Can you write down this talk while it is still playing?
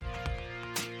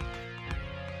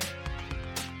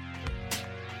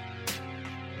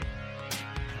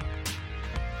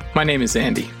My name is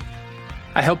Andy.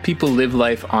 I help people live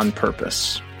life on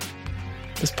purpose.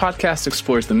 This podcast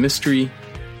explores the mystery,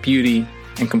 beauty,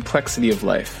 and complexity of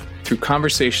life through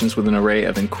conversations with an array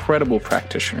of incredible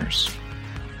practitioners,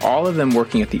 all of them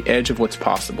working at the edge of what's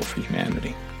possible for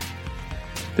humanity.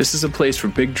 This is a place for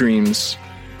big dreams,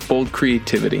 bold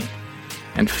creativity,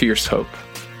 and fierce hope.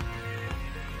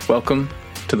 Welcome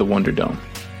to the Wonder Dome.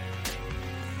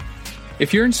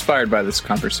 If you're inspired by this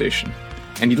conversation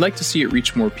and you'd like to see it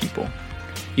reach more people,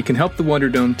 you can help the Wonder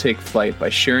Dome take flight by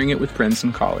sharing it with friends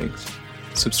and colleagues,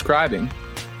 subscribing,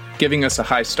 giving us a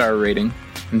 5-star rating,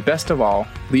 and best of all,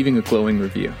 leaving a glowing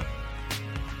review.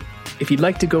 If you'd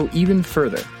like to go even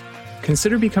further,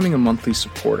 consider becoming a monthly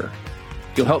supporter.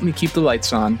 You'll help me keep the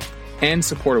lights on and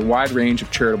support a wide range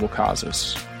of charitable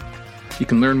causes. You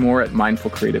can learn more at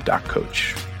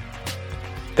mindfulcreative.coach.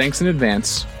 Thanks in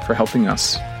advance for helping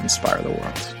us inspire the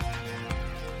world.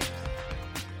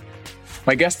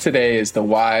 My guest today is the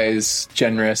wise,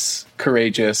 generous,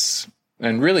 courageous,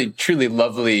 and really truly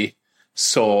lovely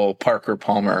soul, Parker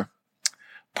Palmer.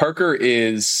 Parker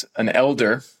is an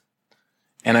elder,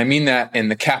 and I mean that in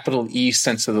the capital E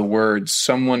sense of the word,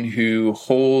 someone who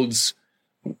holds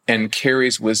and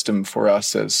carries wisdom for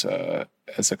us as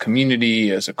a community,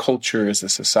 as a culture, as a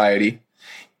society,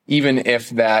 even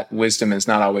if that wisdom is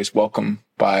not always welcome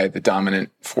by the dominant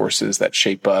forces that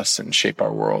shape us and shape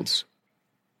our worlds.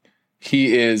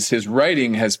 His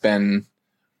writing has been,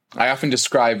 I often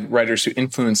describe writers who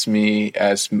influence me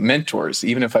as mentors,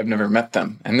 even if I've never met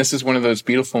them. And this is one of those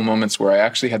beautiful moments where I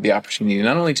actually had the opportunity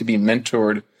not only to be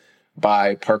mentored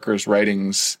by Parker's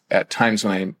writings at times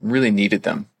when I really needed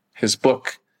them. His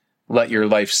book, Let Your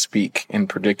Life Speak, in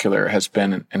particular, has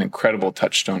been an incredible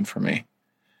touchstone for me.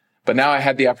 But now I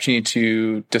had the opportunity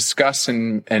to discuss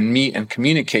and meet and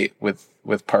communicate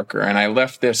with Parker. And I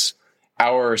left this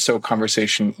hour or so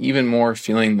conversation even more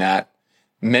feeling that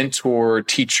mentor,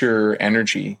 teacher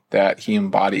energy that he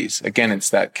embodies. Again,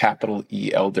 it's that capital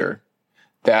E elder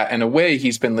that in a way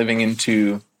he's been living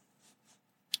into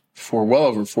for well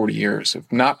over 40 years,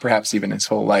 if not perhaps even his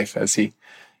whole life, as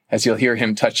you'll hear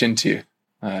him touch into,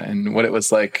 and what it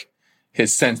was like,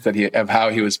 his sense of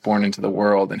how he was born into the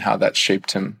world and how that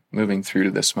shaped him moving through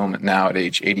to this moment now at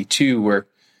age 82, where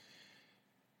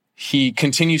he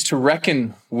continues to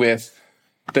reckon with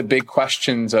the big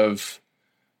questions of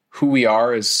who we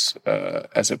are as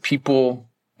a people,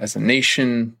 as a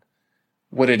nation,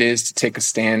 what it is to take a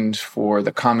stand for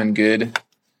the common good.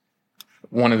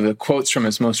 One of the quotes from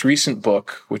his most recent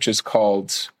book, which is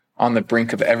called On the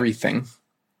Brink of Everything,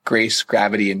 Grace,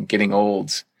 Gravity, and Getting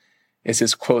Old, is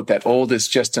his quote that old is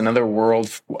just another word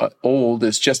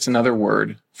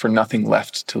for nothing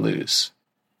left to lose.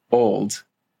 Old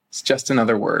is just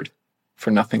another word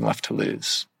for nothing left to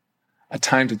lose. A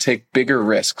time to take bigger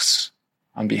risks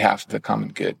on behalf of the common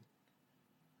good.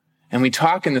 And we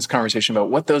talk in this conversation about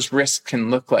what those risks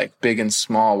can look like, big and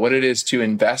small, what it is to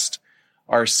invest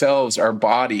ourselves, our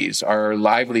bodies, our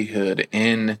livelihood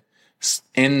in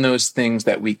those things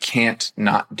that we can't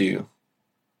not do.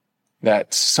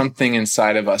 That something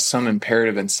inside of us, some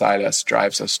imperative inside us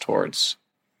drives us towards.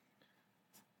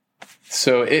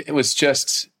 So it was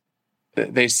just,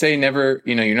 they say never,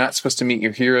 you're not supposed to meet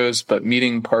your heroes, but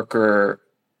meeting Parker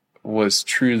was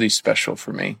truly special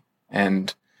for me.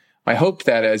 And I hope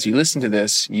that as you listen to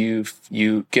this, you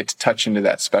get to touch into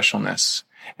that specialness.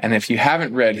 And if you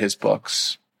haven't read his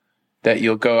books, that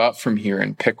you'll go out from here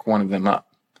and pick one of them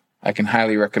up. I can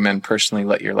highly recommend personally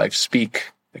Let Your Life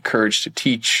Speak, The Courage to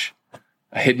Teach,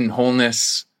 A Hidden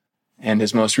Wholeness, and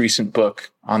his most recent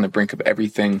book, On the Brink of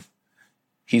Everything.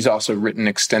 He's also written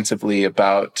extensively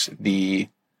about the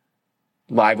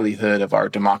livelihood of our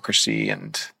democracy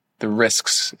and the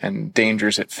risks and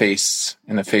dangers it faces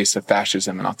in the face of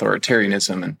fascism and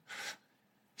authoritarianism. And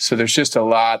so there's a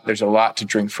lot to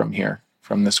drink from here,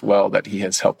 from this well that he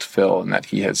has helped fill and that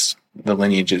the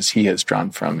lineages he has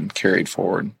drawn from and carried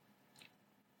forward.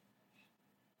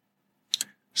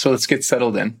 So let's get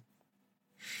settled in.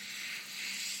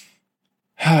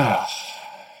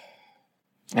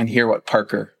 And hear what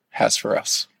Parker has for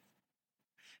us.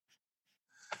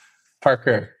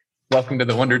 Parker, welcome to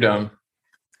the Wonder Dome.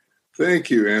 Thank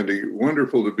you, Andy.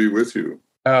 Wonderful to be with you.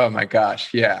 Oh my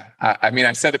gosh, yeah.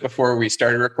 I said it before we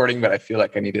started recording, but I feel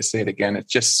like I need to say it again.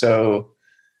 It's just so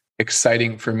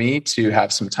exciting for me to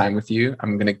have some time with you.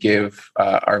 I'm going to give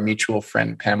our mutual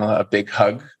friend Pamela a big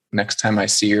hug next time I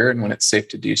see her, and when it's safe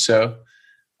to do so.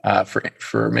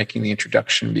 For making the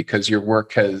introduction, because your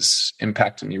work has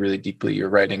impacted me really deeply. Your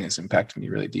writing has impacted me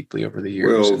really deeply over the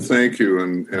years. Well, thank you.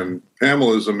 And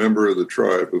Pamela is a member of the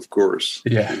tribe, of course.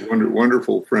 Yeah.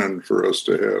 Wonderful friend for us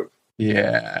to have.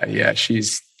 Yeah.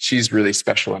 She's she's really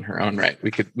special in her own right. We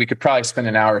could probably spend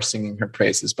an hour singing her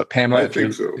praises, but Pamela, I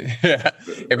think so. Yeah,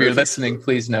 if you're listening,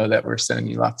 please know that we're sending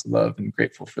you lots of love and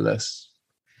grateful for this.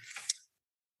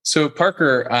 So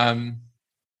Parker,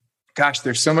 gosh,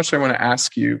 there's so much I want to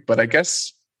ask you, but I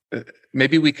guess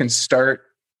maybe we can start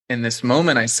in this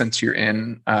moment I sense you're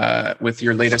in with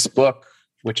your latest book,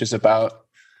 which is about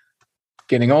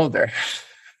getting older.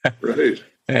 Right.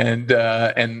 And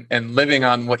living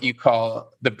on what you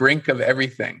call the brink of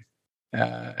everything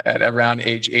at around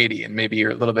age 80, and maybe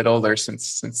you're a little bit older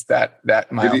since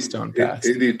that milestone passed.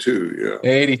 82, yeah.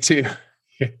 82,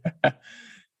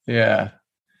 yeah.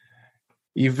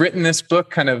 You've written this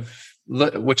book, kind of,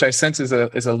 which I sense is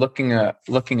a looking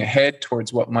ahead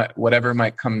towards whatever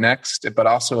might come next, but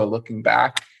also a looking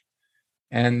back.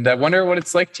 And I wonder what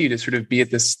it's like to you to sort of be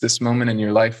at this moment in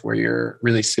your life where you're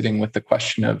really sitting with the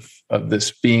question of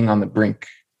this being on the brink,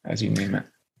 as you name it.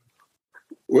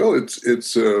 Well,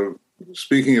 it's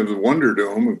speaking of the Wonder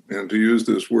Dome, and to use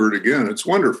this word again, it's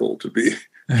wonderful to be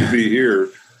here,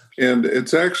 and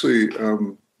it's actually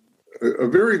a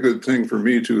very good thing for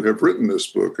me to have written this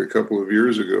book a couple of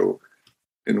years ago,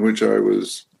 in which I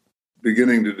was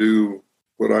beginning to do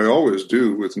what I always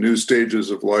do with new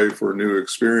stages of life or new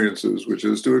experiences, which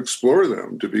is to explore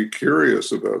them, to be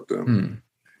curious about them,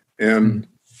 and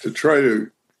to try to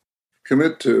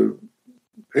commit to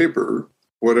paper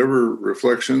whatever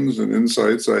reflections and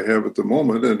insights I have at the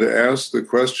moment, and to ask the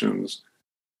questions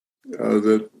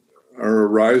that are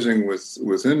arising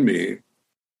within me.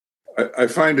 I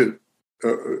find it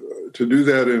to do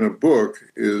that in a book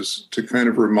is to kind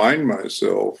of remind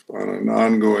myself on an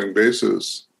ongoing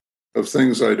basis of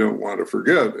things I don't want to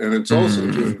forget. And it's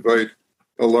also to invite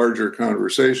a larger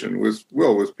conversation with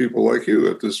people like you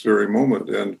at this very moment,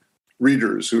 and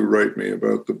readers who write me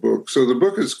about the book. So the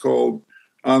book is called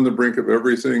On the Brink of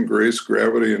Everything, Grace,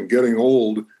 Gravity, and Getting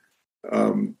Old.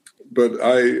 But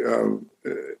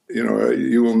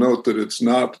you will note that it's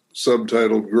not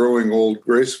subtitled Growing Old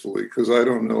Gracefully, because I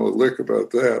don't know a lick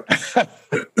about that.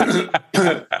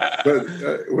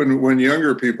 But when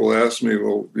younger people ask me,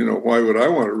 well, why would I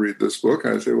want to read this book?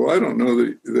 I say, well, I don't know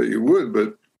that you would,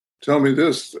 but tell me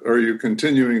this, are you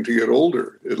continuing to get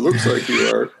older? It looks like you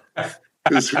are,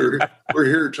 because we're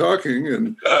here talking,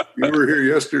 and you were here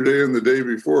yesterday and the day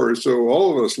before. So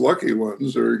all of us lucky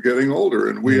ones are getting older,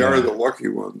 and we are the lucky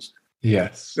ones.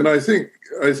 Yes. And I think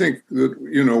that,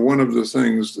 one of the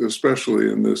things,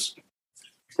 especially in this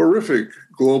horrific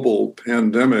global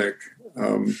pandemic,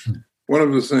 one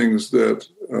of the things that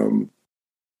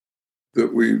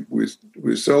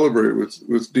we celebrate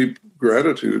with deep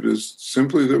gratitude is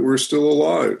simply that we're still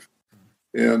alive.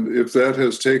 And if that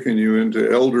has taken you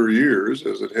into elder years,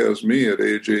 as it has me at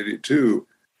age 82,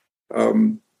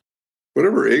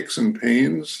 whatever aches and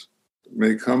pains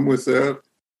may come with that,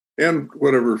 and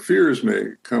whatever fears may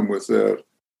come with that,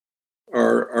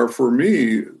 are for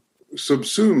me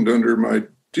subsumed under my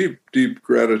deep, deep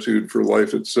gratitude for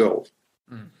life itself,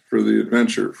 for the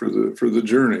adventure, for the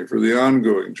journey, for the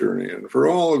ongoing journey, and for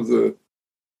all of the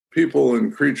people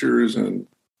and creatures and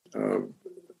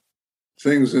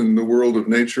things in the world of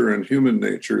nature and human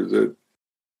nature that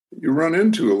you run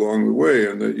into along the way,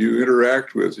 and that you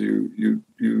interact with, you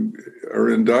are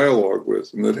in dialogue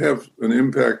with, and that have an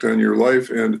impact on your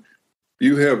life, and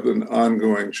you have an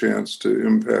ongoing chance to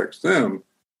impact them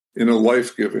in a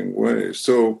life-giving way.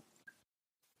 So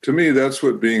to me, that's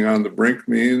what being on the brink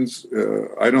means.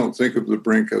 I don't think of the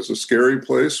brink as a scary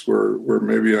place where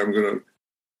maybe I'm going to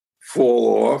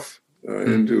fall off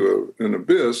into an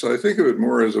abyss. I think of it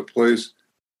more as a place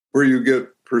where you get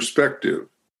perspective.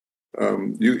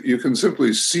 You can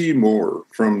simply see more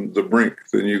from the brink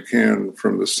than you can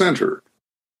from the center.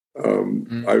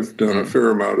 I've done a fair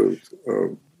amount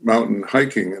of mountain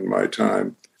hiking in my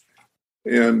time,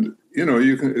 and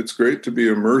it's great to be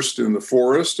immersed in the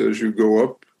forest as you go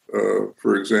up.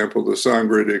 For example, the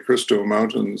Sangre de Cristo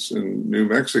Mountains in New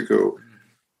Mexico.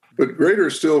 But greater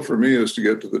still for me is to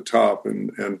get to the top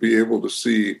and be able to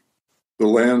see the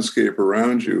landscape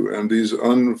around you and these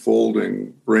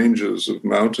unfolding ranges of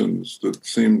mountains that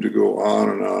seem to go on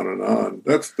and on and on.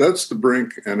 That's the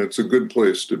brink, and it's a good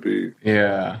place to be.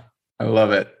 Yeah, I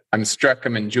love it. I'm struck.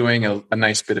 I'm enjoying a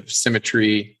nice bit of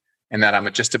symmetry in that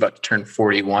I'm just about to turn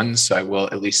 41. So I will,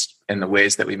 at least in the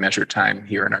ways that we measure time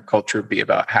here in our culture, be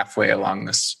about halfway along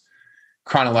this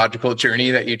chronological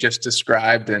journey that you just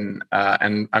described. And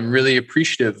I'm really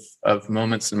appreciative of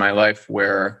moments in my life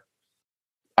where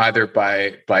either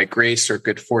by grace or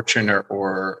good fortune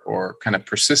or kind of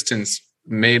persistence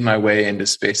made my way into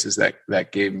spaces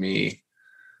that gave me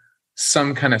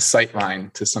some kind of sight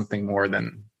line to something more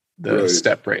than the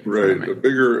step right in front of me. A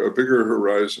bigger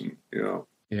horizon.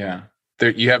 Yeah.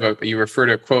 You refer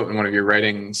to a quote in one of your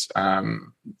writings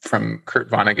from Kurt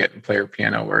Vonnegut in Player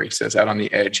Piano, where he says, "Out on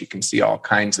the edge, you can see all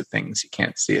kinds of things you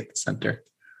can't see at the center."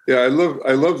 Yeah, I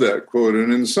love that quote,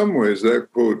 and in some ways,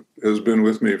 that quote has been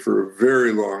with me for a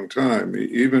very long time.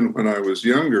 Even when I was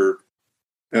younger,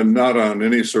 and not on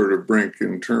any sort of brink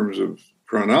in terms of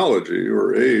chronology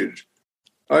or age,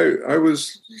 I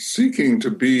was seeking to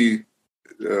be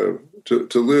to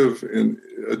live in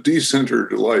a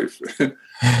decentered life.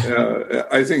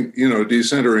 I think,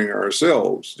 decentering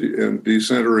ourselves and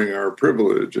decentering our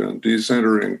privilege and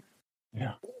decentering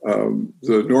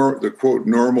the quote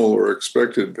normal or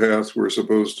expected path we're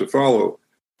supposed to follow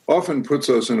often puts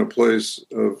us in a place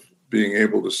of being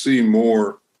able to see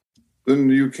more than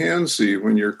you can see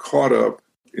when you're caught up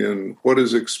in what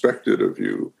is expected of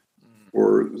you,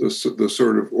 or the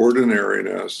sort of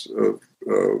ordinariness of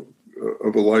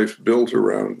a life built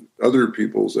around other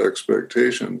people's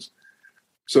expectations.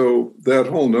 So that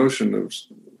whole notion of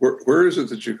where is it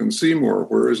that you can see more?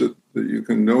 Where is it that you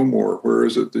can know more? Where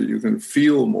is it that you can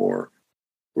feel more?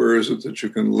 Where is it that you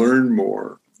can learn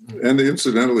more? And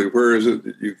incidentally, where is it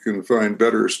that you can find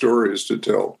better stories to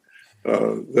tell?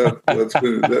 That's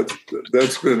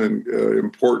been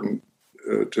important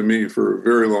to me for a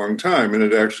very long time, and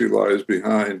it actually lies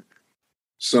behind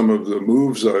some of the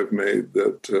moves I've made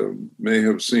that may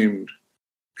have seemed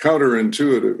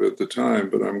counterintuitive at the time,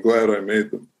 but I'm glad I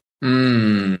made them.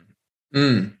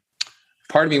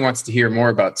 Part of me wants to hear more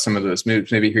about some of those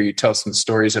moves, maybe hear you tell some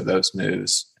stories of those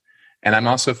moves. And I'm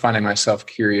also finding myself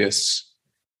curious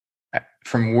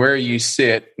from where you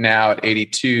sit now at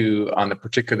 82 on the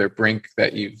particular brink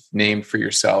that you've named for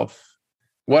yourself.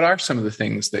 What are some of the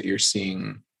things that you're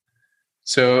seeing?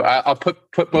 So I'll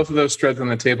put both of those threads on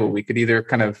the table. We could either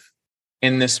kind of,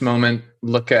 in this moment,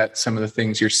 look at some of the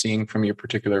things you're seeing from your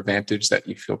particular vantage that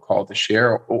you feel called to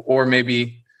share, or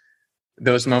maybe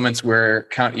those moments where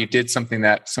you did something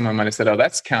that someone might have said, "Oh,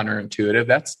 that's counterintuitive.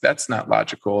 That's not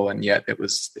logical," and yet it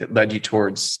led you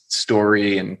towards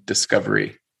story and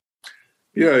discovery.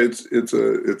 Yeah, it's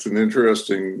an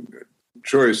interesting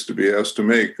choice to be asked to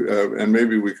make, and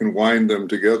maybe we can wind them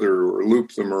together or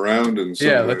loop them around in some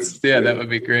way. That would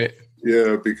be great.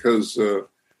 Yeah, because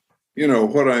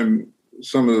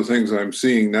some of the things I'm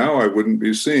seeing now, I wouldn't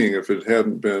be seeing if it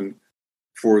hadn't been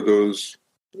for those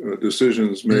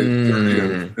decisions made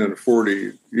 30 and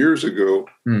 40 years ago.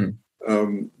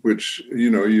 Which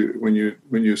when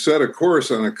you set a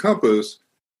course on a compass,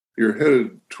 you're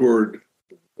headed toward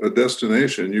a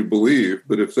destination, you believe,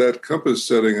 but if that compass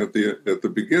setting at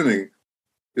the beginning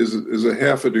is a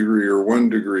half a degree or 1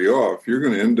 degree off, you're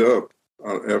going to end up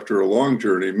after a long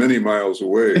journey many miles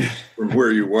away from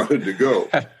where you wanted to go.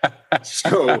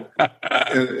 So,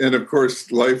 and of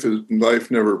course, life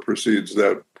never proceeds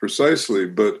that precisely,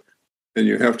 and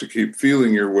you have to keep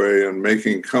feeling your way and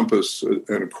making compass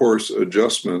and course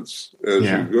adjustments as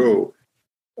you go.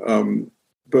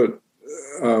 But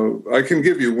I can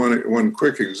give you one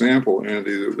quick example,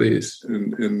 Andy, that Please.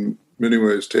 in many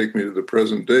ways take me to the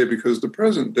present day, because the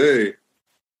present day,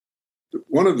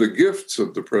 one of the gifts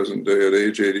of the present day at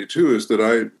age 82 is that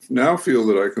I now feel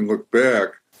that I can look back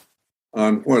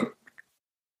on what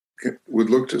would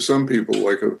look to some people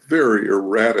like a very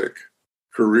erratic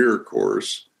career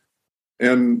course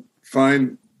and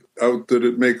find out that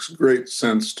it makes great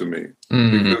sense to me,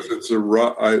 because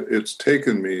it's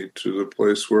taken me to the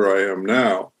place where I am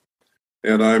now,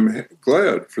 and I'm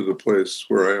glad for the place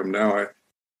where I am now.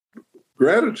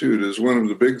 Gratitude is one of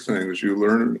the big things you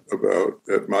learn about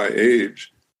at my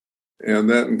age, and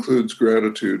that includes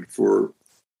gratitude for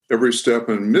every step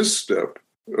and misstep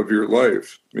of your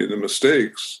life. I mean, the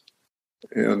mistakes,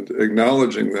 and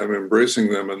acknowledging them, embracing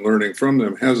them, and learning from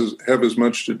them have as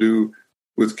much to do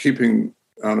with keeping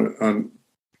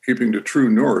to true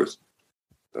north,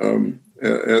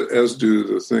 as do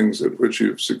the things at which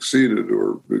you've succeeded,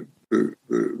 or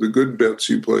the good bets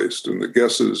you placed and the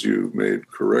guesses you made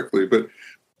correctly. But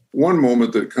one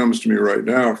moment that comes to me right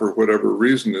now, for whatever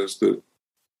reason, is that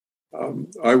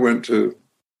I went to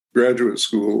graduate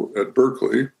school at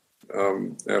Berkeley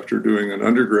after doing an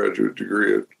undergraduate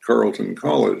degree at Carleton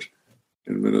College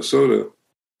in Minnesota.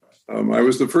 I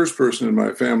was the first person in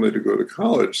my family to go to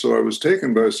college, so I was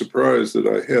taken by surprise that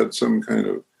I had some kind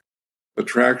of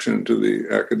attraction to the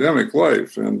academic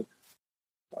life, and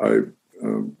I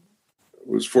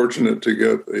was fortunate to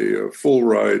get a full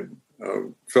ride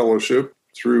fellowship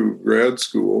through grad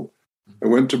school. I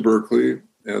went to Berkeley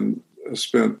and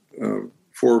spent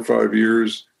 4 or 5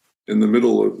 years in the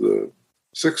middle of the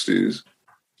 60s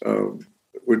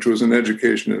which was an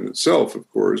education in itself, of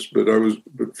course, but I was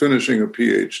finishing a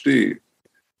PhD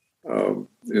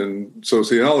in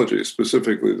sociology,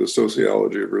 specifically the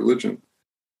sociology of religion.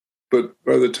 But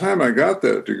by the time I got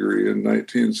that degree in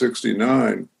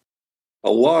 1969,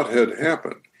 a lot had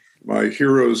happened. My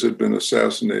heroes had been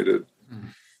assassinated.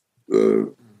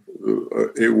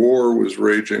 A war was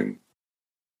raging.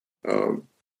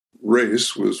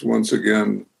 Race was once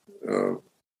again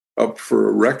up for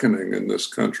a reckoning in this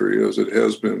country, as it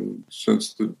has been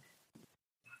since the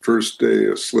first day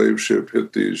a slave ship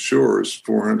hit these shores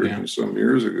 400 and some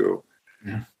years ago.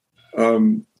 Yeah.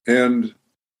 And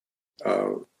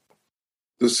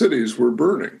the cities were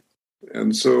burning.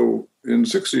 And so in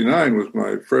 69, with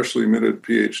my freshly minted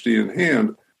PhD in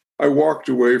hand, I walked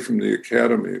away from the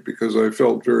academy because I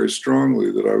felt very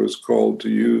strongly that I was called to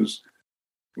use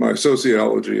my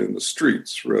sociology in the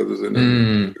streets rather than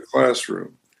in the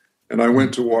classroom. And I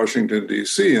went to Washington,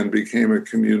 D.C. and became a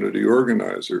community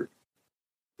organizer.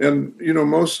 And, you know,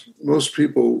 most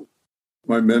people,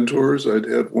 my mentors, I'd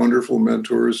had wonderful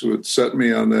mentors who had set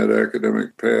me on that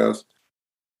academic path,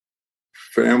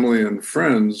 family and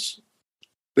friends,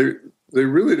 they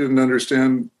really didn't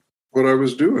understand what I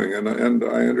was doing. And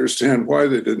I understand why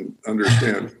they didn't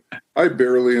understand. I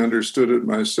barely understood it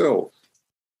myself.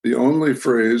 The only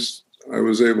phrase I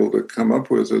was able to come up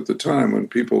with at the time when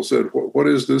people said, what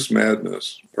is this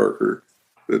madness, Parker,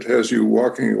 that has you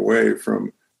walking away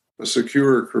from a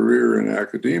secure career in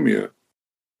academia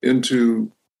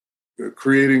into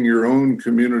creating your own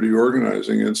community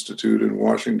organizing institute in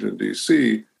Washington,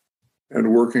 D.C.,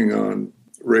 and working on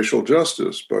racial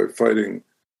justice by fighting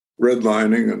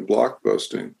redlining and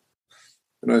blockbusting.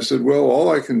 And I said, well, all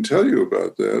I can tell you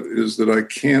about that is that I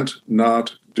can't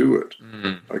not do it.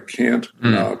 I can't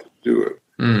not do it.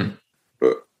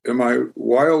 But am I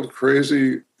wild,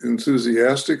 crazy,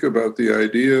 enthusiastic about the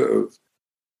idea of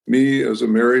me as a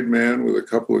married man with a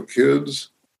couple of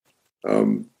kids,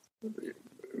 trying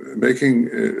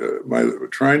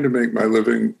to make my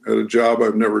living at a job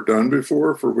I've never done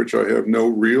before, for which I have no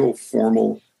real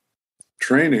formal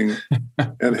training,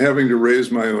 and having to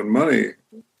raise my own money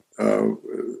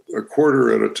a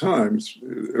quarter at a time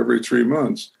every 3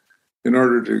 months in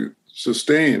order to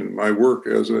sustain my work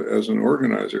as an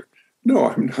organizer? No,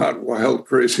 I'm not wild,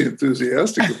 crazy,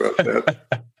 enthusiastic about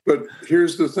that. But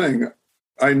here's the thing.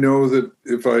 I know that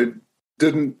if I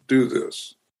didn't do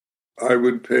this, I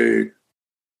would pay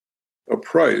a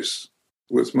price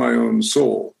with my own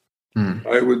soul.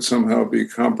 I would somehow be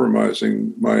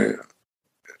compromising my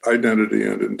identity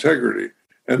and integrity.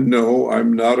 And no,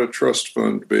 I'm not a trust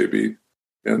fund baby.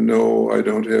 And no, I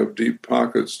don't have deep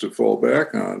pockets to fall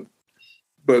back on.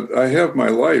 But I have my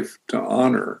life to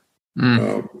honor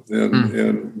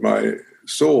and my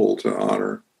soul to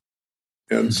honor.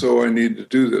 And so I need to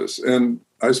do this. And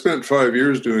I spent 5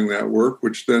 years doing that work,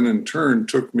 which then in turn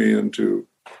took me into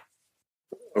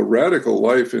a radical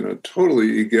life in a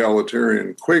totally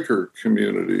egalitarian Quaker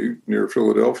community near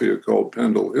Philadelphia called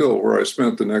Pendle Hill, where I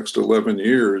spent the next 11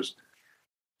 years,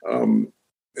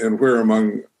 and where,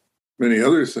 among many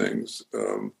other things,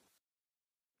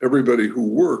 everybody who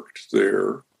worked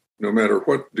there, no matter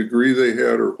what degree they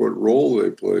had or what role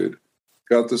they played,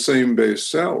 got the same base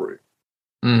salary.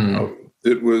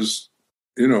 It was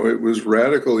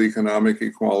radical economic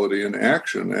equality in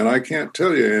action. And I can't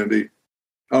tell you, Andy,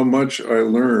 how much I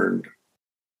learned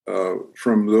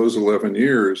from those 11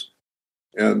 years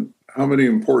and how many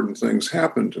important things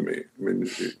happened to me. I mean,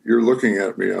 you're looking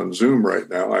at me on Zoom right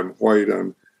now. I'm white,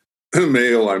 I'm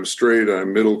male, I'm straight,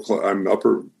 I'm I'm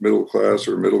upper middle class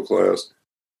or middle class,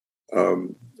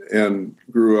 and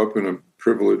grew up in a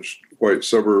privileged white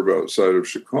suburb outside of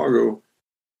Chicago.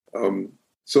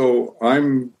 So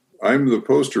I'm the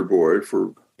poster boy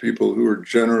for people who are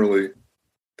generally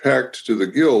packed to the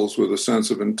gills with a sense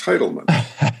of entitlement,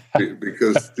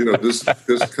 because this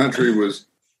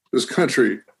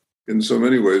country in so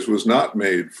many ways was not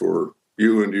made for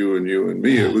you and you and you and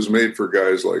me. It was made for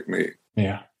guys like me.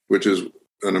 Yeah, which is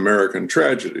an American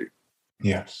tragedy.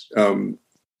 Yes,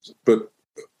 but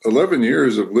 11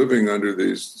 years of living under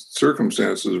these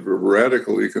circumstances of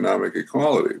radical economic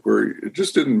equality, where it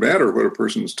just didn't matter what a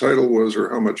person's title was or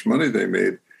how much money they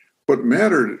made. What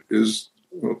mattered is,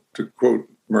 well, to quote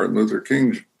Martin Luther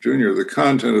King Jr., the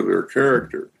content of their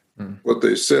character, what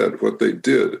they said, what they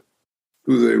did,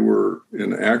 who they were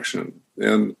in action.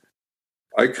 And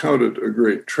I count it a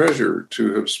great treasure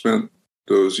to have spent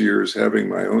those years having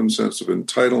my own sense of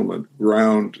entitlement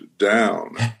ground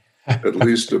down at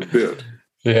least a bit.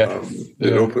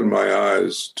 It opened my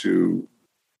eyes to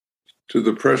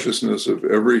the preciousness of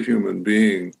every human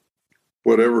being,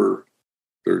 whatever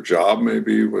their job may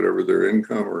be, whatever their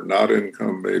income or not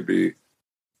income may be.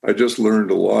 I just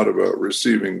learned a lot about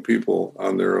receiving people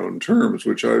on their own terms,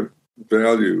 which I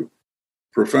value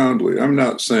profoundly. I'm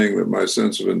not saying that my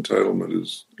sense of entitlement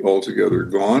is altogether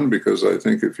gone, because I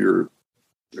think if you're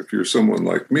someone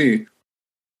like me,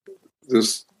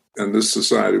 this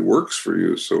society works for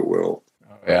you so well,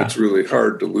 it's really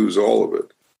hard to lose all of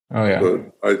it. Oh yeah.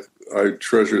 But I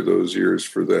treasure those years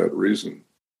for that reason.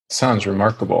 Sounds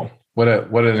remarkable. What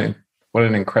an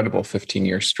incredible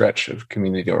 15-year stretch of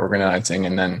community organizing.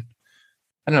 And then,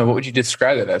 I don't know, what would you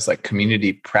describe it as? Like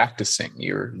community practicing.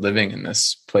 You're living in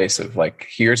this place of like,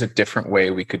 here's a different way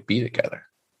we could be together.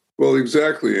 Well,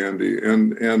 exactly, Andy.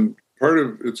 And part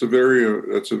of that's a very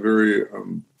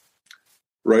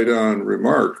right on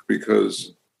remark,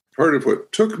 because part of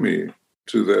what took me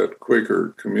to that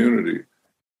Quaker community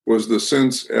was the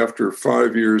sense, after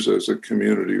 5 years as a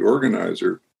community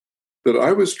organizer, that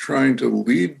I was trying to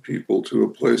lead people to a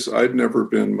place I'd never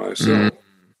been myself,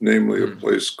 namely a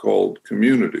place called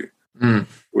community,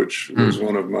 which was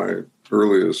one of my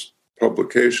earliest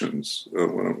publications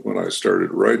when I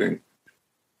started writing.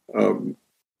 And,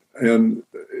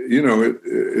 you know,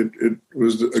 it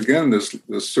was, again, this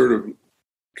sort of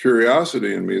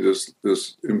curiosity in me,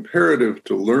 this imperative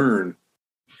to learn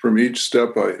from each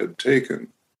step I had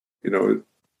taken. You know,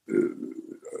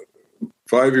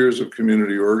 5 years of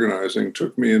community organizing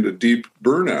took me into deep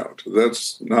burnout.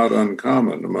 That's not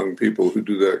uncommon among people who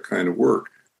do that kind of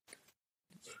work.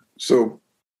 So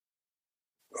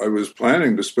I was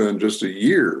planning to spend just a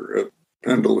year at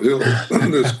Pendle Hill,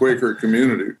 this Quaker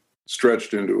community,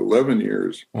 stretched into 11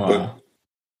 years. Wow. But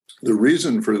the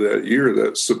reason for that year,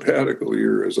 that sabbatical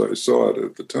year, as I saw it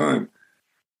at the time,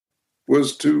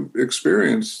 was to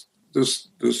experience this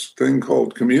thing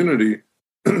called community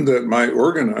that my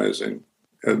organizing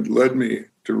had led me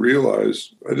to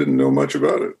realize I didn't know much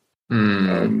about it.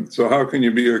 So how can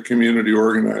you be a community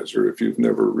organizer if you've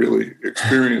never really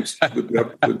experienced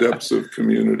the depths of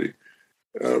community?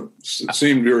 It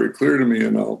seemed very clear to me,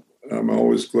 and I'm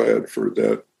always glad for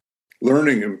that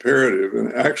learning imperative.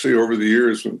 And actually, over the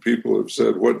years, when people have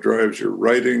said, what drives your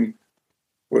writing,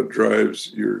 what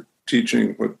drives your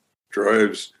teaching, what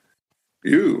drives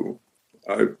you,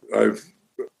 I've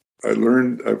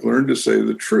learned to say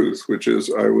the truth, which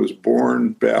is I was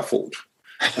born baffled.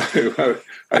 I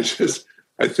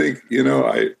think, you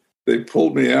know, they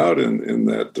pulled me out in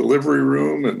that delivery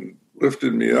room and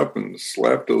lifted me up and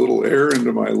slapped a little air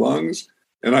into my lungs.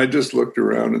 And I just looked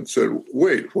around and said,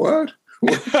 wait, what?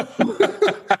 What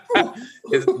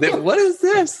is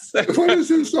this? What is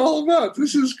this all about?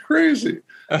 This is crazy.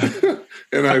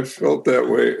 And I've felt that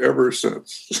way ever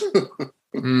since.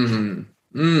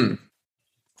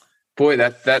 Boy,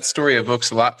 that story evokes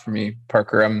a lot for me,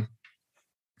 Parker.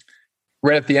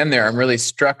 Right at the end there, I'm really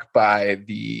struck by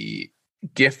the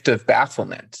gift of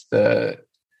bafflement.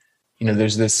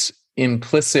 There's this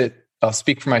implicit, I'll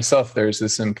speak for myself, there's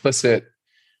this implicit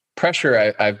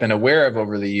pressure I've been aware of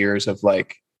over the years of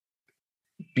like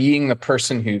being the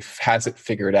person who has it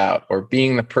figured out, or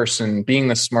being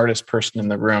the smartest person in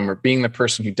the room, or being the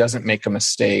person who doesn't make a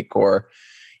mistake, or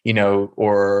and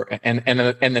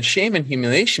the shame and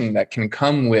humiliation that can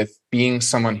come with being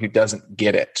someone who doesn't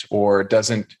get it, or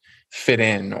doesn't fit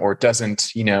in, or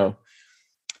doesn't, know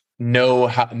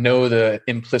the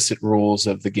implicit rules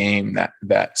of the game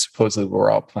that supposedly we're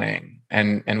all playing.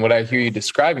 And what I hear you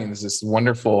describing is this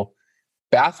wonderful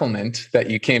bafflement that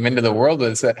you came into the world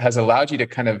with that has allowed you to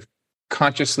kind of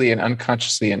consciously and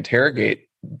unconsciously interrogate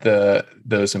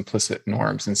those implicit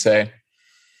norms and say,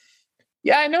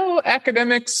 yeah, I know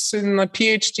academics and the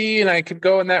PhD and I could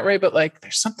go in that way, but like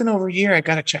there's something over here I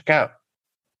got to check out.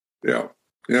 Yeah,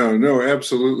 no,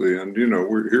 absolutely. And,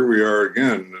 here we are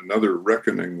again, another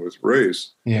reckoning with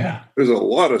race. Yeah. There's a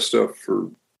lot of stuff for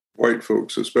white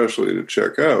folks, especially, to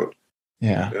check out.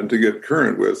 Yeah. And to get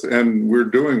current with. And we're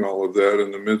doing all of that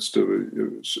in the midst of a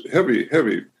heavy,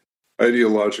 heavy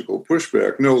ideological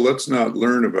pushback. No, let's not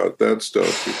learn about that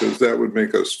stuff, because that would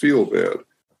make us feel bad.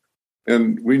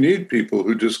 And we need people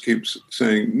who just keep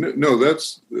saying, no,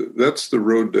 that's the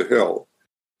road to hell,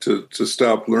 to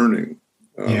stop learning.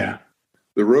 The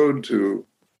road to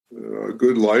a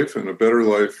good life and a better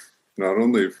life, not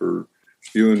only for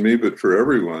you and me, but for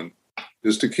everyone,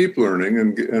 is to keep learning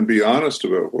and be honest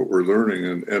about what we're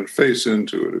learning and face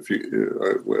into it.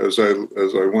 As I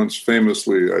once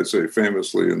famously, I say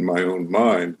famously in my own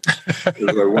mind, as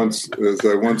I once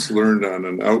learned on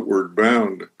an Outward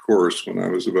Bound course when I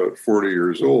was about 40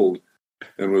 years old,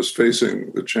 and was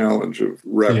facing the challenge of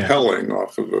rappelling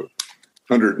off of a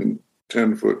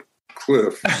 110-foot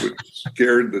cliff, which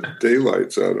scared the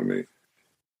daylights out of me.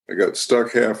 I got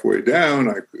stuck halfway down.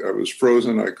 I was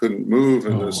frozen. I couldn't move.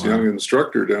 And this young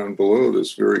instructor down below,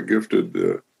 this very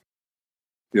gifted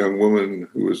young woman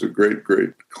who was a great,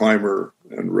 great climber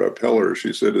and rappeller,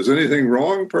 she said, "Is anything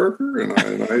wrong, Parker?" And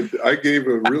I gave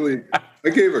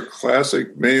a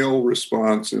classic male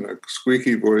response in a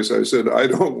squeaky voice. I said, "I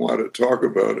don't want to talk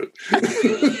about it."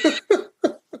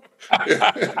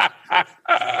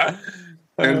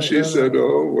 And she said,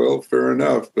 "Oh, well, fair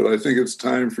enough. But I think it's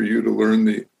time for you to learn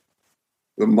the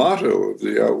motto of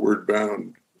the Outward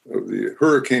Bound, of the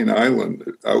Hurricane Island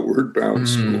Outward Bound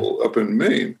School up in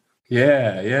Maine."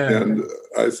 Yeah, yeah. And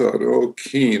I thought, oh,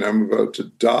 Keen, I'm about to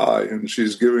die. And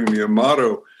she's giving me a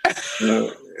motto.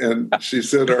 And she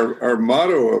said, our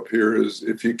motto up here is,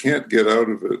 if you can't get out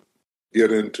of it,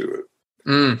 get into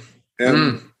it.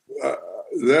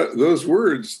 Those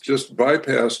words just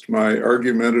bypassed my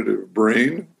argumentative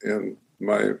brain and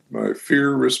my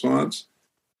fear response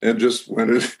and just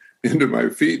went into my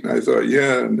feet. And I thought,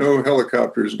 yeah, no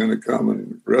helicopter is going to come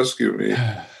and rescue me.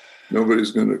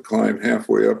 Nobody's going to climb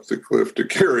halfway up the cliff to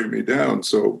carry me down.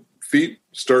 So feet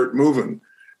start moving.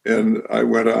 And I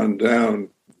went on down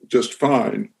just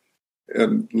fine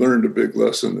and learned a big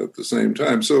lesson at the same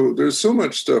time. So there's so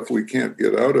much stuff we can't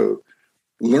get out of.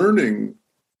 Learning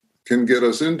can get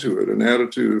us into it. An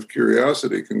attitude of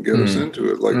curiosity can get us into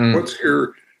it. Like, what's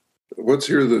here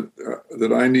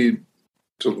that I need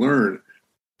to learn?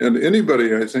 And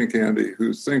anybody, I think, Andy,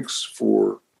 who thinks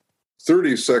for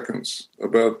 30 seconds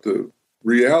about the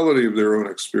reality of their own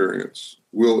experience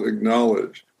will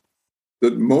acknowledge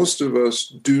that most of us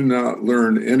do not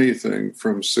learn anything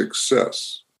from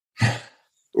success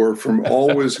or from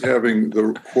always having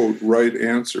the, quote, right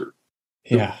answer.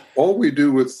 Yeah. All we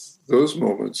do with those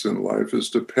moments in life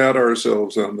is to pat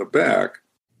ourselves on the back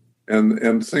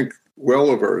and think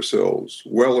well of ourselves,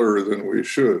 weller than we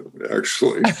should,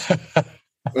 actually.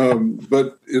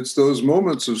 But it's those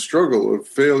moments of struggle, of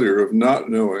failure, of not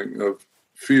knowing, of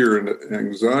fear and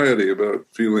anxiety about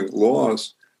feeling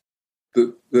lost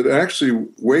that actually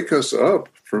wake us up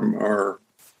from our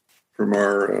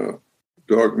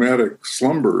dogmatic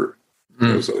slumber,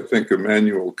 as I think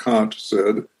Immanuel Kant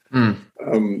said,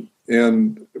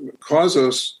 and cause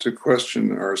us to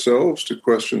question ourselves, to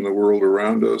question the world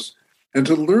around us, and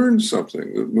to learn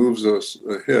something that moves us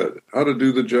ahead, how to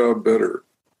do the job better,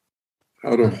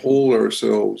 how to hold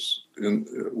ourselves in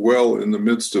the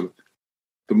midst of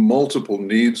the multiple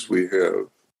needs we have,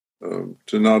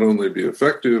 to not only be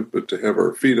effective, but to have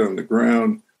our feet on the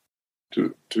ground,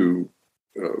 to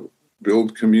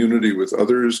build community with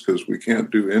others, because we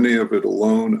can't do any of it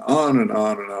alone, on and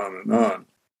on and on and on.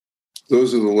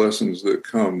 Those are the lessons that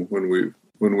come when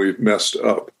we've messed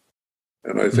up.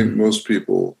 And I think most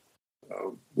people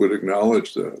would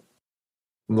acknowledge that.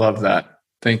 Love that.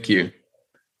 Thank you.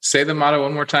 Say the motto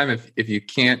one more time. If you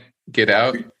can't get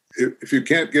out. If you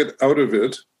can't get out of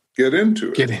it, get into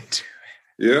it. Get into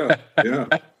it. Yeah.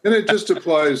 And it just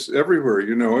applies everywhere.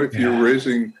 You know, if you're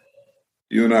raising,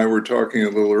 you and I were talking a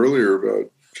little earlier about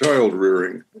child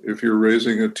rearing. If you're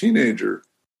raising a teenager,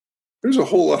 there's a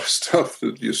whole lot of stuff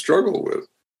that you struggle with.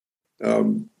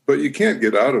 But you can't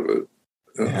get out of it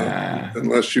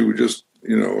unless you just,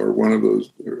 are one of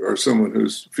those, or someone who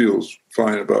feels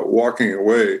fine about walking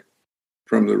away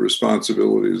from the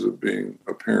responsibilities of being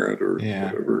a parent or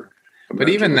whatever. But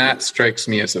even that strikes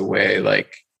me as a way,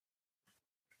 like,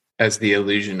 as the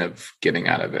illusion of getting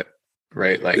out of it,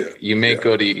 right? Like you may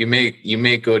go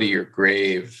to your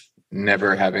grave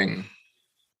never having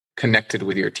connected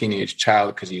with your teenage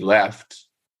child because you left,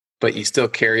 but you still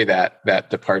carry that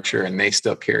departure, and they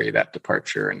still carry that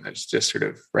departure, and there's just sort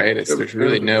of there's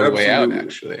really no way out,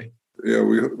 actually. Yeah,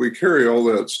 we carry all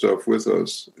that stuff with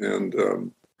us, and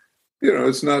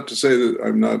it's not to say that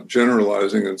I'm not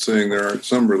generalizing and saying there aren't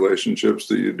some relationships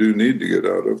that you do need to get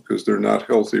out of because they're not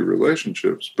healthy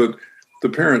relationships. But the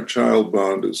parent-child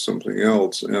bond is something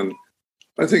else. And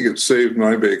I think it saved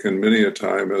my bacon many a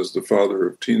time as the father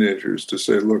of teenagers to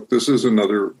say, look, this is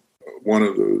another one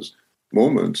of those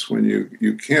moments when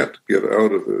you can't get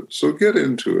out of it. So get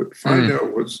into it. Find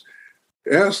out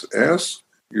ask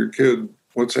your kid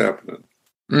what's happening.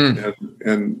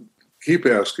 And keep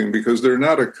asking, because they're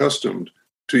not accustomed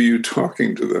to you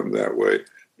talking to them that way.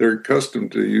 They're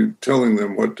accustomed to you telling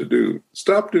them what to do.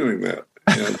 Stop doing that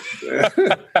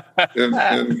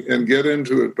and get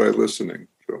into it by listening.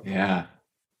 So. Yeah,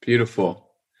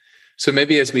 beautiful. So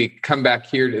maybe as we come back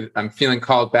here, I'm feeling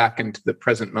called back into the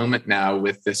present moment now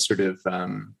with this sort of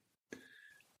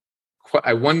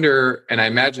I wonder, and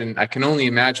I can only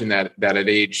imagine that at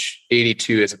age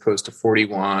 82, as opposed to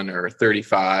 41 or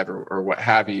 35 or what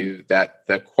have you, that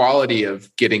the quality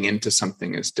of getting into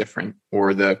something is different,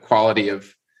 or the quality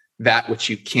of that which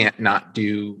you can't not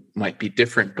do might be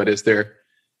different. But is there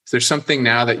something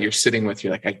now that you're sitting with,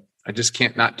 you're like, I just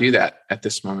can't not do that at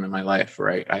this moment in my life,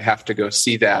 right? I have to go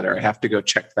see that, or I have to go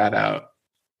check that out.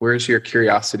 Where's your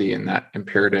curiosity and that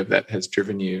imperative that has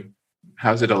driven you?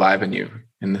 How's it alive in you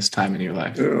in this time in your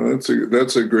life? Yeah,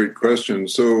 that's a great question.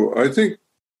 So I think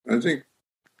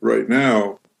right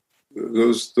now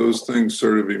those things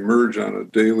sort of emerge on a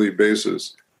daily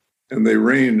basis, and they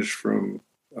range from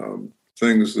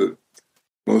things that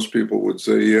most people would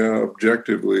say, yeah,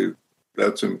 objectively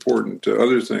that's important, to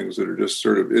other things that are just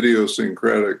sort of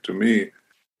idiosyncratic to me.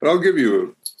 But I'll give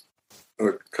you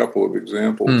a couple of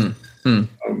examples.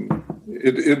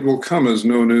 It will come as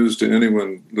no news to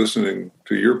anyone listening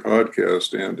to your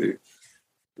podcast, Andy,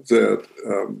 that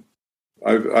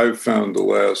I've found the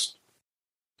last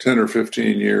 10 or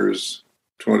 15 years,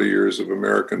 20 years of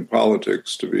American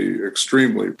politics to be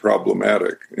extremely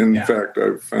problematic. In fact,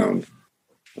 I've found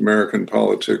American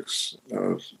politics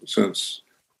since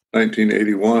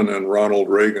 1981 and Ronald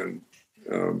Reagan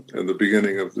and the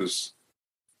beginning of this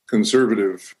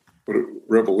conservative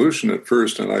revolution at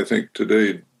first, and I think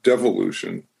today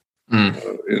devolution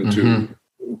into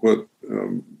what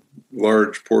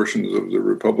large portions of the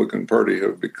Republican Party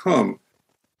have become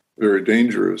very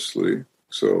dangerously.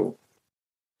 So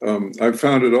I've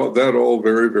found that all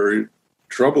very, very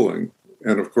troubling.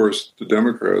 And of course, the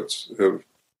Democrats have.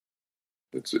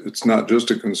 It's not just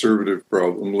a conservative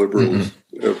problem. Liberals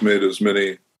have made as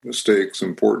many mistakes,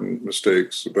 important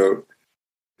mistakes, about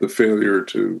the failure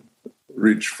to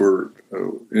reach for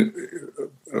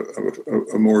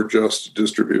a more just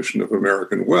distribution of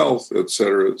American wealth, et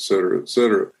cetera, et cetera, et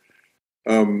cetera.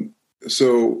 But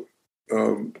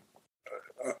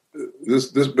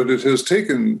it has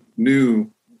taken new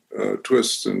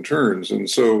twists and turns, and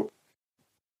so,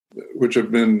 which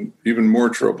have been even more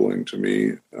troubling to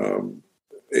me.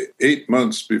 8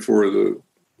 months before the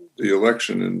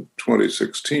election in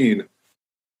 2016,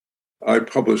 I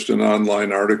published an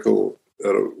online article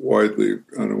on a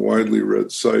widely read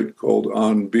site called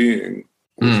On Being,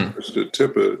 just a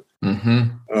Tippett.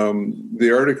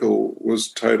 The article was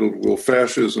titled, "Will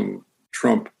Fascism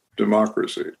Trump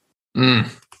Democracy?" And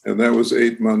that was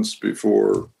 8 months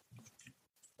before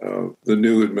the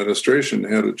new administration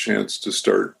had a chance to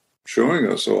start showing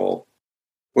us all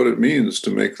what it means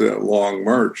to make that long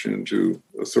march into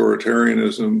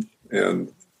authoritarianism,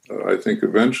 and I think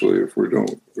eventually, if we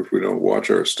don't watch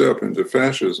our step, into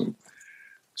fascism.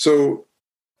 So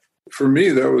for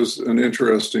me, that was an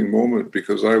interesting moment,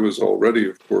 because I was already,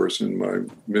 of course, in my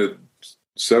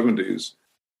mid-70s,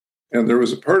 and there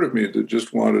was a part of me that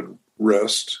just wanted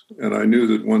rest, and I knew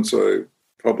that once I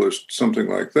published something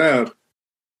like that,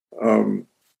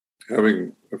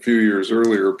 having a few years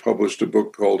earlier published a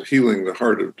book called Healing the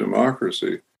Heart of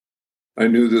Democracy, I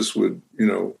knew this would,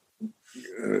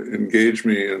 engage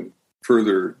me in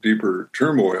further, deeper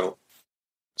turmoil,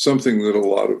 something that a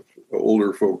lot of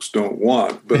older folks don't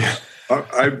want. But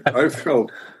I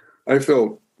felt,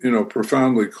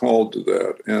 profoundly called to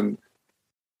that. And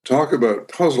talk about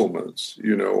puzzlements,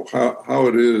 how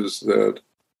it is that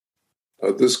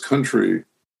this country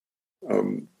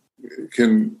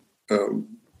can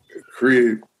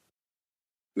create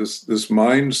this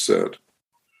mindset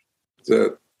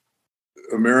that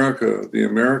the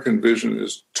American vision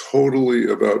is totally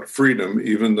about freedom,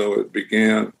 even though it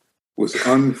began with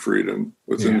unfreedom,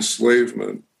 with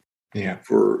enslavement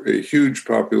for a huge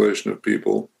population of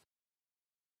people,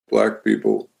 Black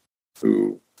people,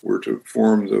 who were to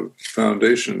form the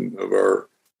foundation of our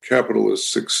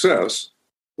capitalist success,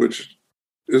 which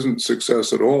isn't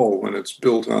success at all when it's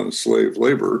built on slave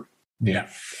labor.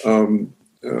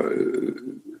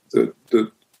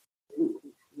 That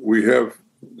we have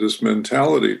this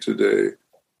mentality today,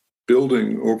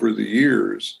 building over the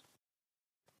years,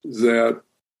 that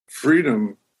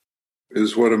freedom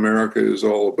is what America is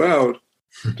all about,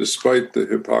 despite the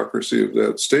hypocrisy of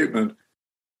that statement,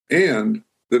 and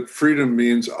that freedom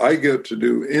means I get to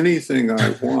do anything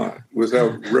I want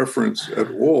without reference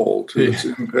at all to its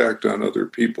impact on other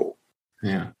people.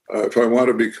 If I want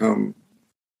to become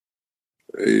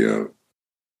a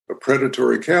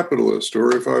predatory capitalist,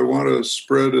 or if I want to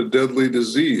spread a deadly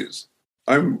disease,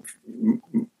 I'm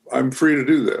free to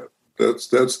do that.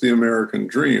 That's the American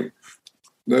dream.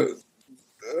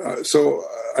 So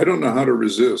I don't know how to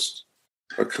resist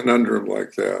a conundrum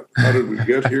like that. How did we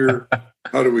get here?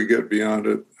 How do we get beyond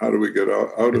it? How do we get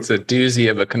out of it? It's a doozy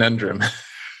of a conundrum.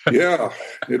 Yeah,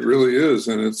 it really is.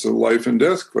 And it's a life and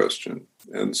death question.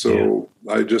 And so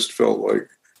I just felt like,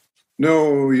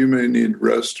 no, you may need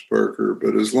rest, Parker,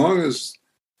 but as long as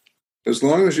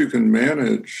you can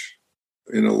manage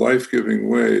in a life-giving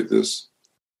way this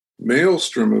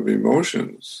maelstrom of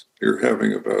emotions you're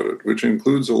having about it, which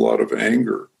includes a lot of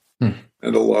anger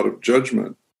and a lot of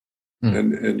judgment,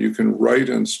 and you can write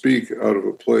and speak out of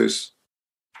a place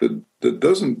that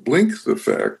doesn't blink the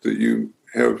fact that you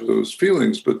have those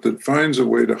feelings, but that finds a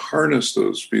way to harness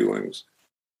those feelings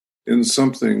in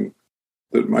something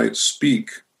that might speak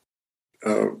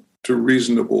to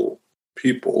reasonable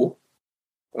people,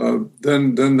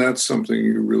 then that's something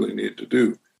you really need to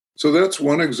do. So that's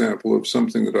one example of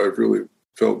something that I've really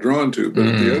felt drawn to. But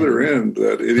at the other end,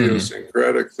 that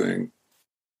idiosyncratic thing,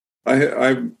 I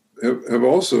have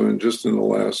also, in the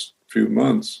last few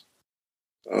months,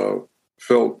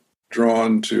 felt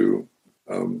drawn to,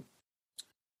 and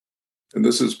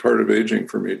this is part of aging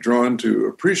for me, drawn to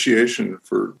appreciation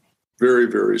for very,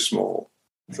 very small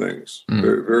things,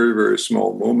 very, very, very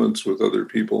small moments with other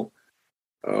people,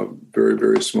 very,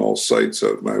 very small sights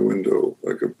out my window,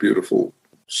 like a beautiful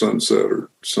sunset or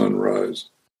sunrise,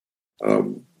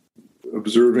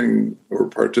 observing or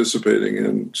participating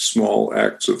in small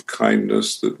acts of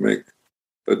kindness that make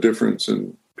a difference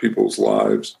in people's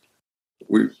lives.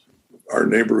 Our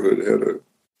neighborhood had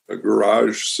a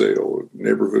garage sale, a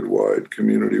neighborhood-wide,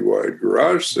 community-wide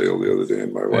garage sale the other day,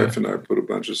 and my wife and I put a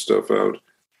bunch of stuff out,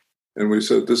 and we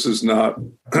said, this is not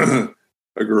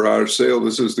a garage sale,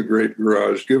 this is the great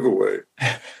garage giveaway.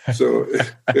 So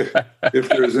if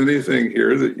there's anything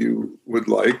here that you would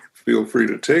like, feel free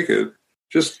to take it.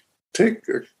 Just take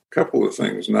a couple of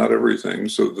things, not everything,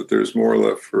 so that there's more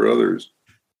left for others.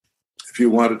 If you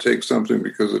want to take something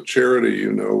because a charity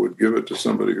would give it to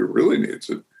somebody who really needs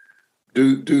it,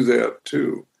 do that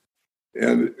too.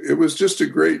 And it was just a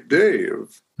great day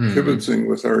of kibitzing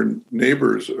with our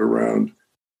neighbors around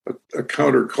a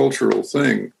countercultural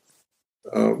thing,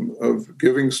 of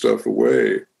giving stuff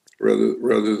away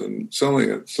rather than selling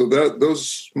it. So that those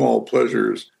small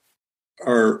pleasures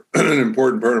are an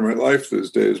important part of my life these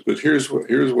days. But here's what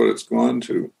it's gone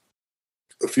to.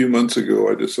 A few months ago,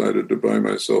 I decided to buy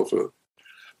myself a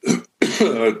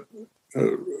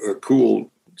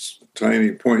cool,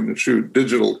 tiny point and shoot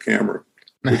digital camera,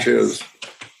 which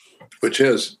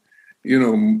has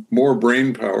more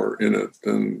brain power in it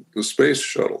than the space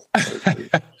shuttle.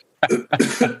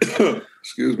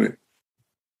 Excuse me.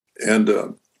 And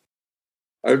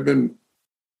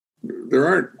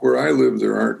where I live,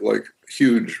 there aren't like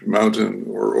huge mountain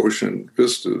or ocean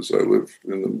vistas. I live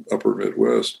in the upper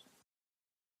Midwest.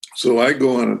 So I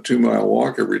go on a 2-mile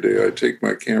walk every day. I take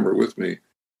my camera with me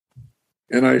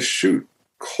and I shoot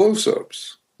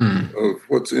close-ups of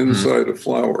what's inside a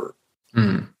flower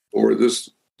or this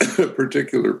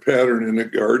particular pattern in a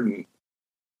garden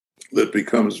that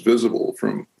becomes visible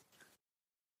from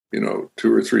 2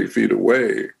 or 3 feet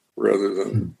away rather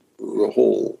than the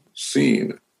whole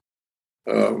scene,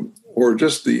 or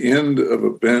just the end of a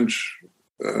bench,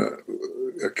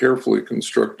 a carefully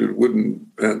constructed wooden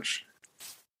bench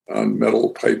on metal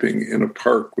piping in a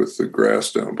park with the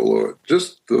grass down below it.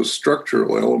 Just those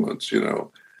structural elements,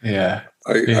 Yeah.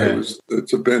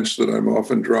 It's a bench that I'm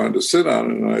often drawn to sit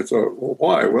on, and I thought, well,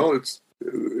 why? Well, it's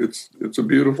a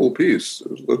beautiful piece.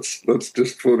 Let's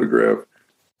just photograph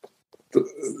the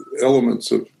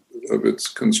elements of its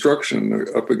construction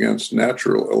up against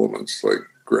natural elements like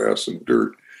grass and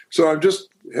dirt. So I'm just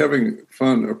having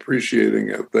fun appreciating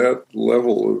at that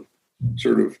level of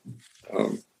sort of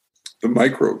the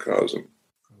microcosm.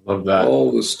 Love that.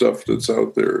 All the stuff that's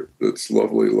out there that's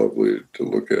lovely, lovely to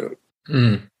look at.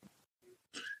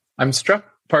 I'm struck,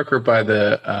 Parker, by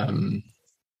the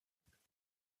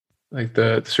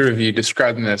sort of, you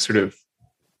described them as sort of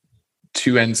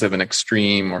two ends of an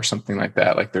extreme or something like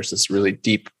that. Like there's this really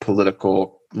deep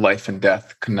political life and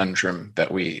death conundrum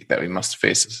that we must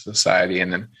face as a society.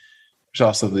 And then there's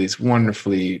also these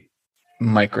wonderfully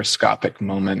microscopic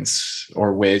moments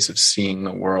or ways of seeing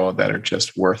the world that are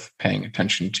just worth paying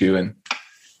attention to. And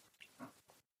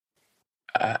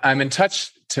I'm in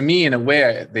touch, to me, in a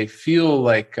way, they feel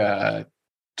like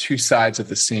two sides of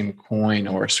the same coin,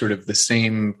 or sort of the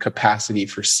same capacity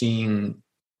for seeing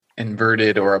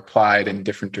inverted or applied in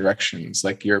different directions.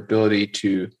 Like your ability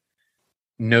to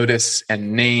notice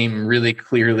and name really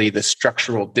clearly the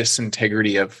structural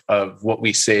disintegrity of what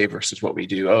we say versus what we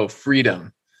do. Oh,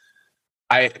 freedom.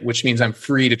 Which means I'm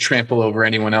free to trample over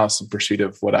anyone else in pursuit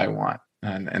of what I want.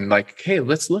 And like, hey,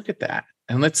 let's look at that.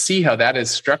 And let's see how that is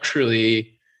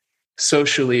structurally,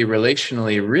 socially,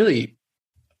 relationally, really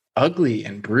ugly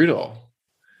and brutal.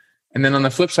 And then on the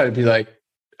flip side, it'd be like,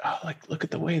 oh, like look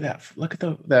at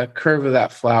the curve of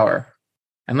that flower,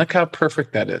 and look how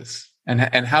perfect that is,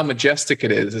 and how majestic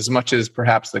it is, as much as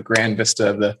perhaps the grand vista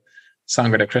of the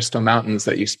Sangre de Cristo Mountains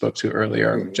that you spoke to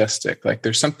earlier are majestic. Like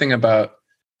there's something about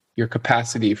your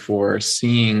capacity for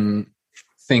seeing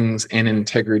things in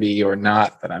integrity or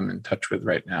not that I'm in touch with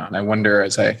right now. And I wonder,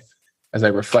 as I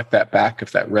reflect that back,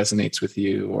 if that resonates with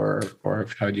you, or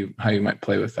how you might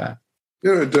play with that.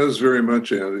 Yeah, it does very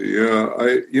much, Andy. Yeah,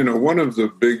 one of the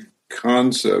big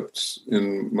concepts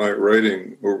in my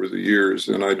writing over the years,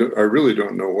 and I really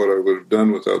don't know what I would have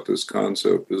done without this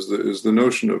concept, is the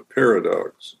notion of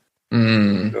paradox.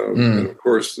 And of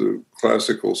course, the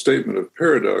classical statement of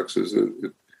paradox is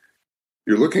that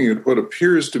you're looking at what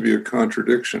appears to be a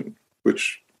contradiction,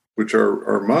 which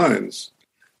our minds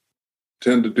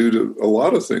tend to do to a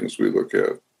lot of things we look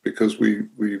at, because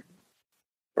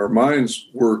our minds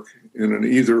work in an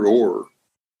either or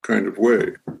kind of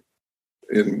way.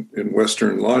 In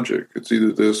Western logic, it's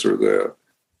either this or that,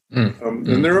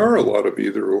 and there are a lot of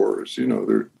either ors.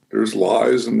 There's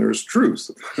lies and there's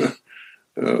truth.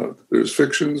 There's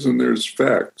fictions and there's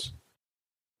facts.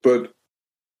 But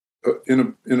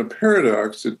in a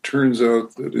paradox, it turns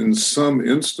out that in some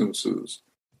instances,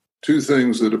 two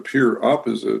things that appear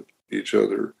opposite each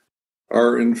other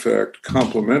are in fact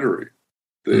complementary.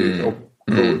 They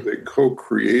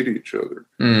co-create each other.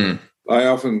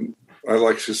 I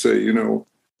like to say,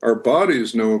 our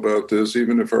bodies know about this,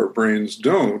 even if our brains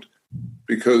don't,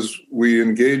 because we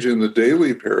engage in the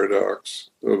daily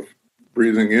paradox of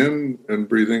breathing in and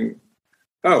breathing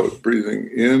out,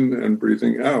 breathing in and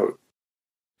breathing out.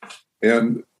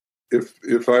 And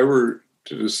if I were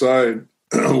to decide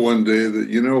one day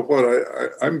that,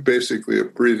 I'm basically a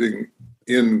breathing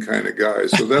in kind of guy,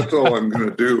 so that's all I'm going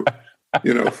to do,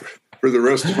 for the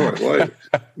rest of my life.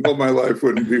 Well, my life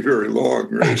wouldn't be very long,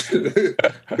 right?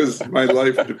 Because my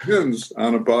life depends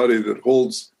on a body that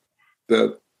holds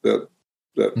that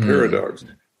paradox.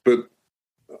 But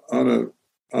on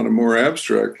a more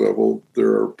abstract level,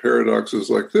 there are paradoxes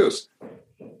like this.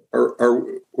 Are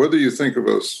whether you think of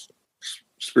us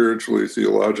spiritually,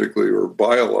 theologically, or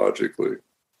biologically,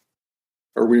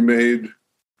 are we made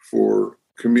for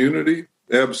community?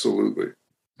 Absolutely.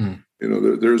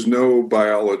 There's no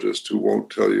biologist who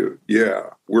won't tell you, yeah,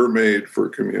 we're made for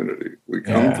community. We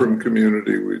come from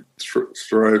community. We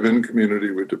thrive in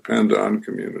community. We depend on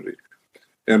community.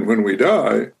 And when we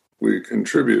die, we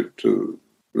contribute to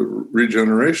the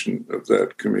regeneration of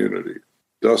that community,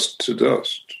 dust to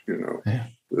dust.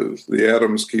 The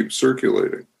atoms keep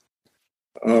circulating.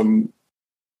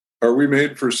 Are we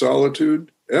made for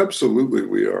solitude? Absolutely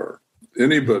we are.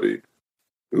 Anybody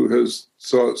who has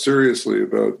thought seriously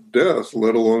about death,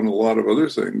 let alone a lot of other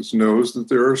things, knows that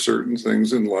there are certain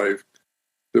things in life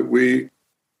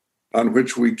on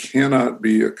which we cannot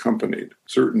be accompanied,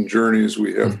 certain journeys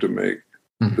we have to make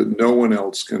that no one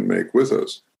else can make with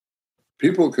us.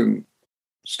 People can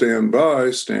stand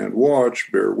by, stand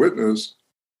watch, bear witness,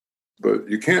 but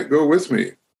you can't go with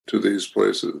me to these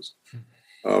places.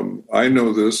 I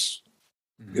know this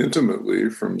intimately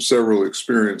from several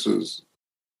experiences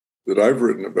that I've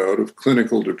written about of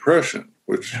clinical depression,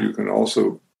 which you can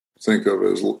also think of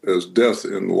as death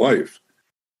in life.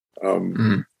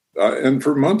 And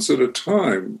for months at a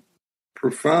time,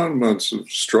 profound months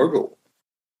of struggle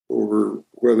over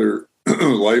whether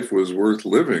life was worth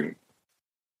living.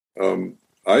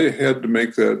 I had to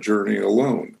make that journey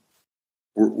alone.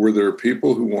 Were there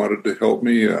people who wanted to help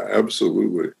me? Yeah,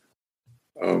 absolutely.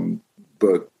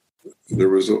 But there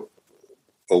was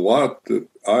a lot that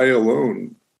I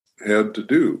alone had to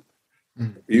do.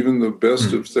 Even the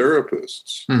best of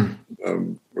therapists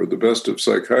or the best of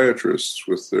psychiatrists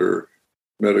with their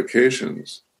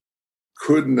medications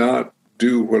could not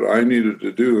do what I needed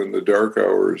to do in the dark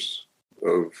hours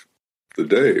of the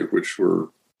day, which were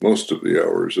most of the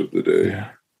hours of the day.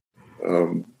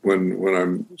 When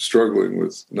I'm struggling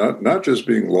with not just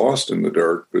being lost in the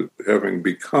dark, but having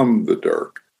become the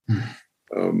dark.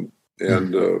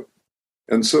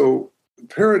 And so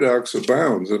paradox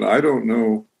abounds, and I don't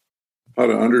know how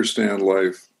to understand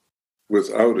life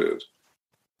without it.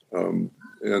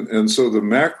 And so the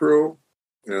macro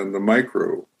and the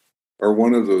micro are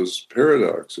one of those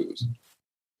paradoxes.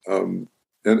 And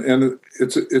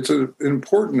it's an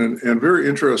important and very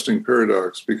interesting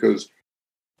paradox because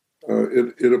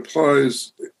it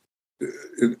applies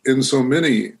in so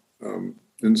many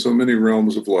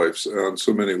realms of life, on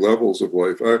so many levels of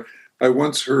life. I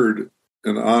once heard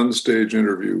an onstage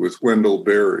interview with Wendell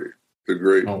Berry, the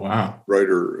great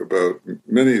writer about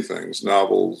many things,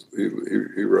 novels.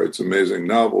 He writes amazing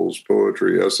novels,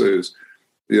 poetry, essays.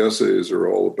 The essays are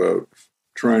all about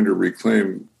trying to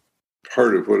reclaim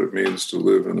part of what it means to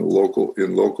live in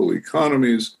local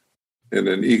economies and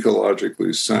in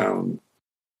ecologically sound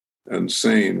and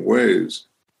sane ways.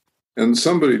 And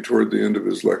somebody toward the end of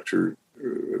his lecture,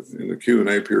 in the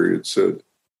Q&A period, said,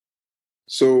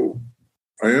 "So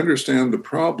I understand the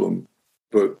problem,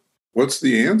 but what's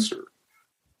the answer?"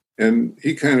 And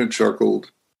he kind of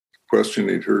chuckled, question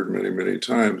he'd heard many, many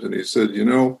times, and he said,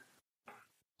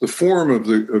 the form of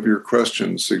your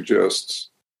question suggests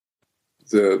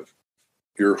that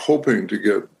you're hoping to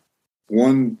get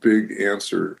one big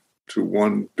answer to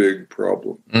one big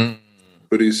problem. Mm.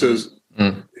 But he says,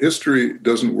 history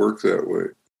doesn't work that way.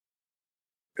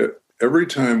 Every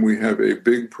time we have a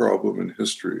big problem in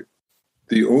history,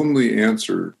 the only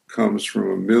answer comes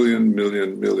from a million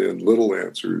little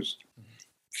answers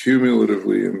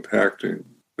cumulatively impacting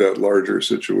that larger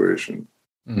situation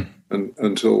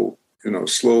until,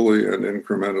 slowly and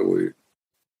incrementally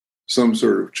some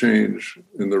sort of change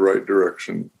in the right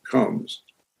direction comes.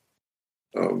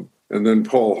 And then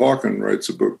Paul Hawken writes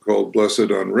a book called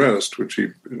Blessed Unrest,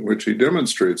 in which he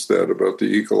demonstrates that about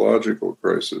the ecological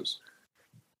crisis.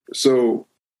 So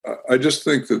I just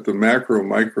think that the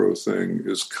macro-micro thing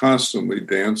is constantly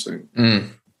dancing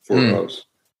for us.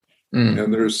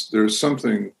 And there's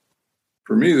something,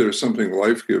 for me, there's something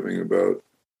life-giving about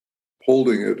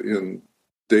holding it in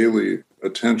daily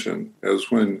attention, as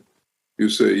when you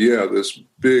say, yeah, this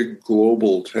big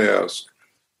global task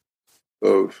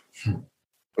of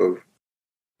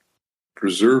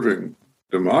preserving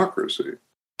democracy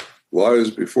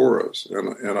lies before us.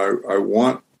 And I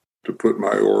want to put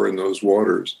my oar in those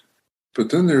waters. But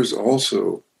then there's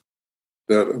also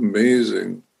that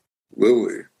amazing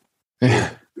lily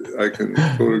that I can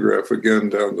photograph again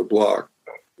down the block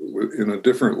in a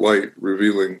different light,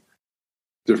 revealing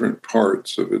different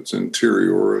parts of its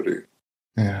interiority.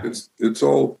 Yeah. It's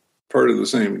all part of the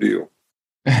same deal.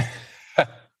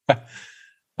 That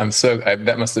must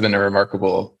have been a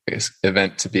remarkable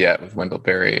event to be at with Wendell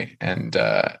Berry. And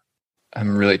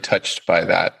I'm really touched by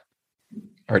that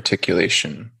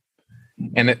articulation.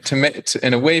 And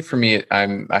in a way, for me,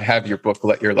 I have your book,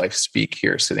 Let Your Life Speak,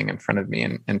 here sitting in front of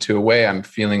me. And to a way, I'm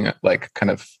feeling like kind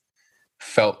of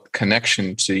felt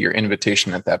connection to your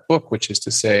invitation at that book, which is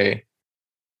to say,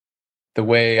 the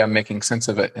way I'm making sense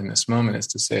of it in this moment is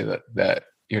to say that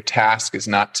your task is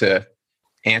not to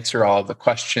answer all the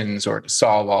questions or to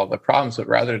solve all the problems, but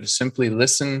rather to simply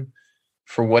listen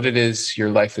for what it is your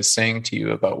life is saying to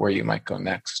you about where you might go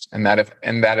next. And that if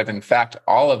in fact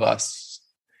all of us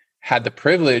had the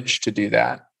privilege to do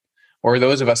that, or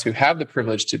those of us who have the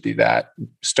privilege to do that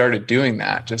started doing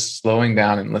that, just slowing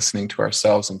down and listening to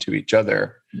ourselves and to each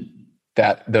other,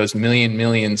 that those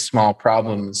million small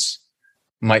problems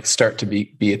might start to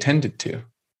be attended to.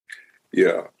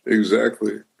 Yeah,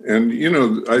 exactly. And,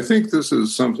 I think this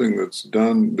is something that's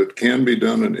done, that can be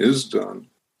done and is done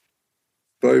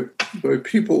by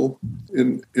people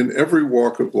in every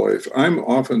walk of life. I'm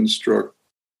often struck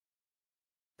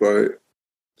by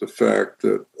the fact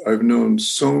that I've known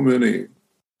so many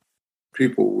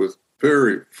people with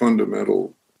very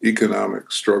fundamental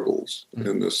economic struggles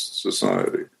in this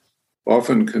society,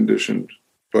 often conditioned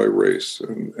by race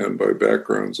and by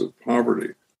backgrounds of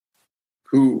poverty,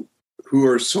 who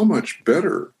are so much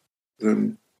better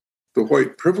than the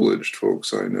white privileged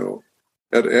folks I know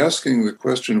at asking the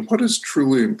question, what is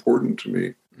truly important to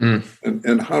me?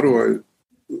 And how do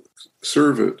I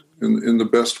serve it in the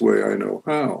best way I know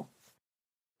how?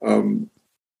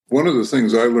 One of the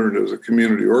things I learned as a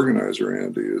community organizer,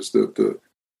 Andy, is that the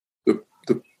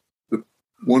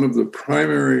one of the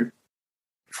primary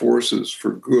forces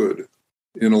for good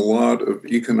in a lot of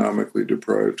economically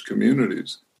deprived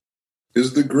communities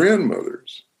is the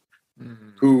grandmothers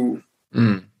who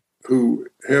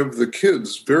have the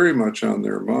kids very much on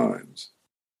their minds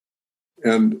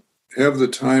and have the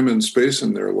time and space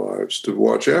in their lives to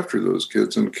watch after those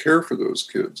kids and care for those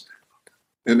kids.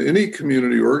 And any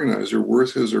community organizer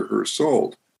worth his or her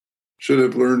salt should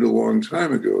have learned a long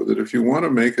time ago that if you want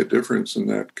to make a difference in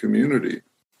that community,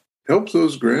 help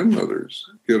those grandmothers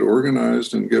get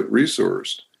organized and get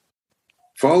resourced.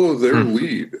 Follow their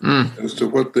lead as to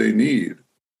what they need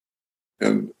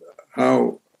and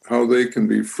how they can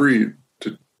be freed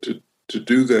to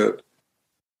do that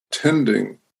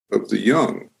tending of the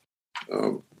young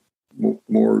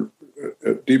more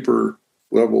at deeper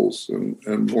levels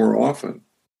and more often.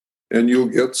 And you'll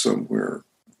get somewhere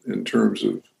in terms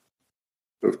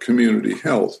of community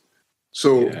health.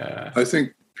 So yeah. I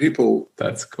think people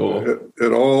that's cool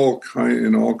in all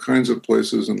kinds of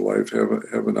places in life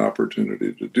have an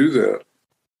opportunity to do that.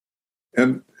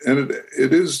 And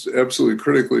it is absolutely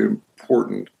critically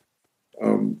important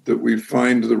that we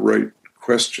find the right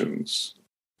questions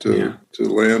to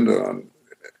land on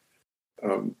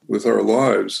with our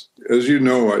lives. As you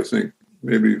know, I think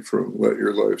maybe from Let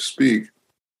Your Life Speak,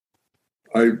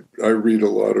 I read a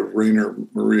lot of Rainer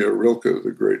Maria Rilke,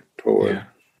 the great poet. Yeah.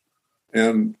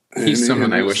 And he's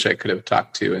someone I wish I could have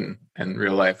talked to in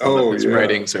real life. Although his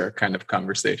writings are kind of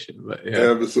conversation, but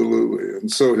absolutely.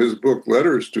 And so his book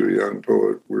Letters to a Young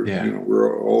Poet,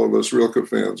 we're all of us Rilke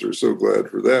fans are so glad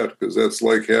for that, because that's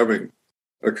like having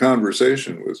a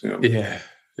conversation with him. Yeah.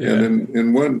 And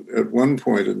at one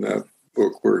point in that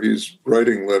book, where he's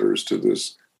writing letters to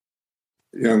this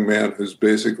young man who's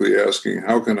basically asking,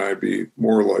 "How can I be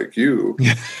more like you?"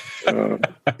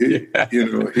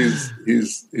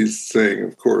 He's saying,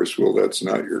 of course, well, that's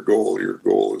not your goal. Your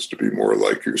goal is to be more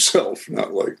like yourself,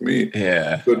 not like me.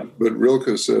 Yeah. But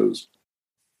Rilke says,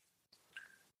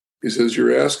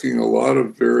 you're asking a lot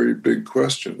of very big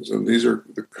questions, and these are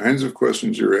the kinds of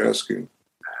questions you're asking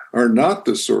are not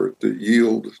the sort that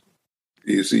yield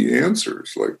easy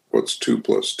answers, like what's 2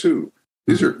 + 2.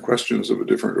 These are questions of a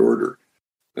different order.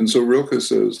 And so Rilke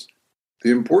says,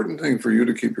 the important thing for you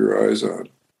to keep your eyes on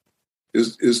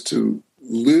is to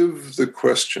live the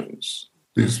questions,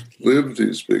 live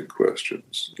these big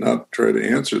questions, not try to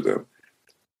answer them.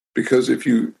 Because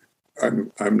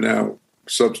I'm now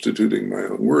substituting my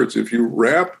own words, if you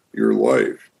wrap your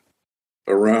life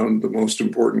around the most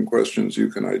important questions you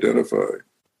can identify,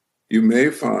 you may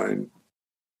find,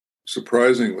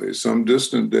 surprisingly, some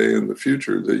distant day in the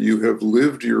future that you have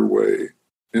lived your way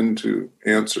into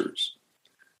answers.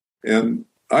 And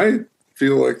I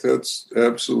feel like that's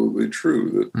absolutely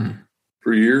true, that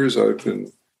for years I've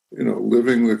been,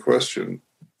 living the question,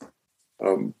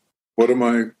 what am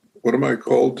I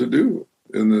called to do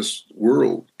in this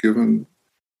world, given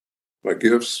my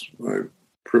gifts, my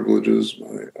privileges,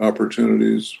 my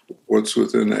opportunities, what's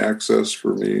within access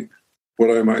for me,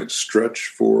 what I might stretch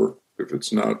for if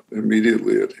it's not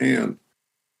immediately at hand.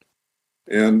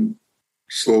 And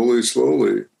slowly,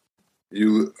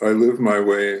 I live my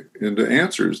way into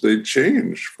answers. They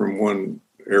change from one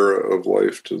era of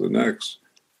life to the next,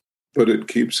 but it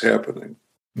keeps happening.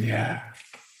 Yeah.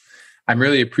 I'm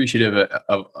really appreciative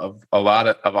of a lot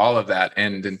of all of that.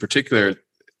 And in particular,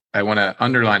 I want to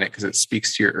underline it because it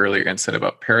speaks to your earlier insight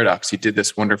about paradox. You did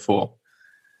this wonderful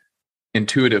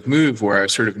intuitive move where I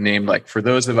sort of named, like, for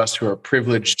those of us who are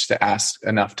privileged to ask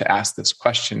this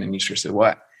question, and you sort of said,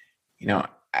 what,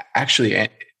 actually,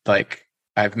 like,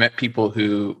 I've met people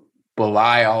who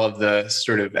belie all of the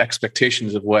sort of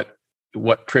expectations of what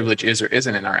privilege is or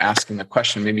isn't, and are asking the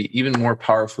question maybe even more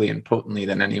powerfully and potently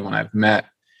than anyone I've met.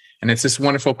 And it's this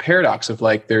wonderful paradox of,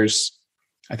 like,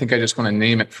 I think I just want to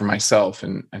name it for myself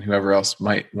and whoever else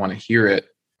might want to hear it,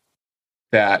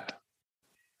 that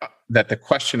the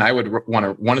question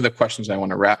one of the questions I want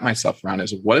to wrap myself around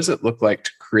is, what does it look like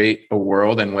to create a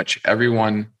world in which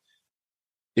everyone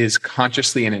is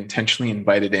consciously and intentionally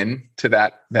invited in to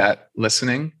that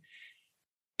listening,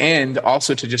 and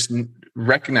also to just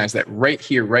recognize that right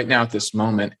here, right now, at this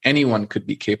moment, anyone could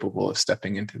be capable of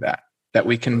stepping into that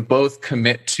we can both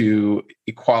commit to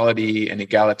equality and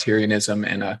egalitarianism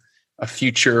and a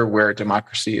future where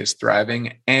democracy is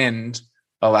thriving, and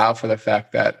allow for the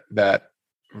fact that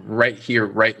right here,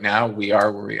 right now, we are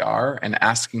where we are, and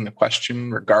asking the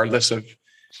question, regardless of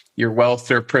your wealth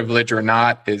or privilege or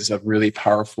not, is a really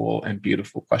powerful and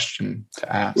beautiful question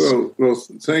to ask. Well,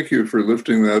 thank you for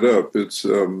lifting that up. It's,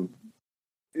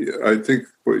 I think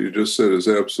what you just said is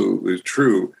absolutely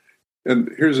true. And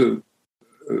here's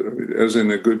as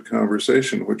in a good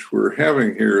conversation, which we're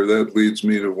having here, that leads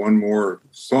me to one more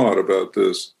thought about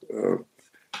this,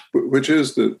 which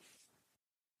is that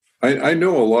I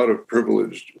know a lot of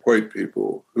privileged white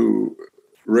people who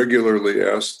regularly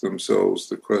ask themselves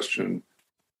the question,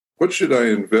 what should I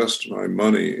invest my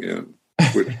money in?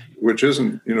 Which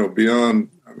isn't, beyond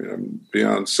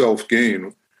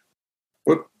self-gain.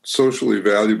 What socially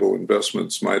valuable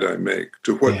investments might I make?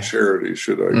 To what charity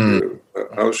should I give?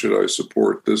 How should I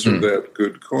support this or that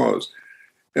good cause?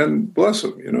 And bless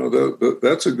them,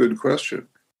 that's a good question.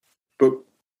 But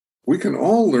we can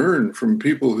all learn from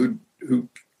people who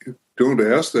don't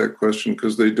ask that question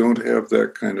because they don't have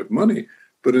that kind of money.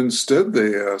 But instead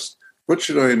they ask, what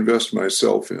should I invest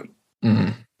myself in?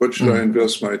 What should I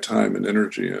invest my time and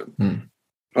energy in?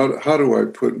 How do I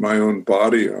put my own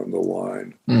body on the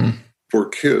line for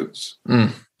kids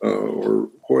or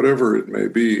whatever it may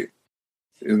be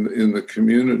in the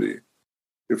community?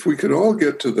 If we could all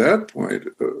get to that point,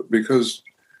 because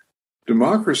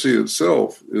democracy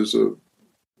itself is a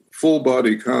full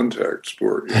body contact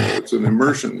sport. It's an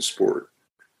immersion sport.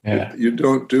 Yeah. You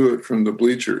don't do it from the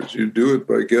bleachers. You do it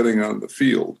by getting on the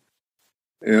field.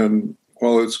 And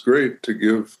while it's great to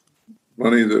give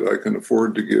money that I can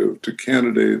afford to give to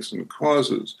candidates and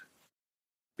causes,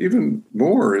 even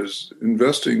more is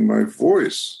investing my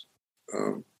voice,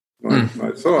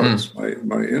 my thoughts,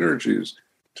 my energies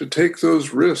to take those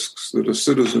risks that a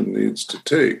citizen needs to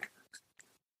take,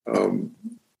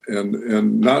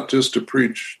 and not just to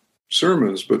preach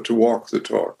sermons, but to walk the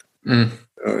talk in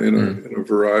a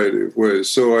variety of ways.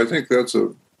 So I think that's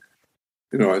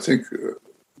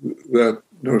that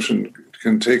notion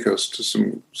can take us to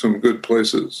some good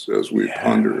places as we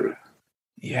ponder it.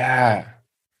 Yeah.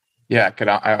 Yeah.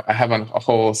 I have a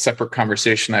whole separate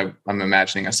conversation I'm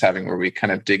imagining us having where we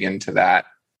kind of dig into that,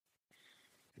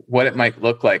 what it might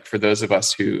look like for those of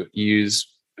us who use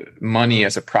money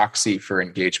as a proxy for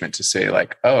engagement to say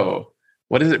like, oh,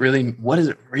 what does it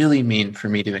really mean for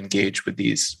me to engage with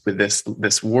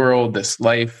this world, this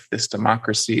life, this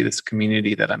democracy, this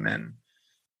community that I'm in?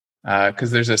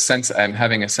 Because I'm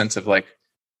having a sense of like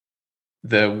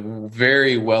the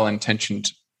very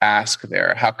well-intentioned ask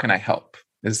there, how can I help,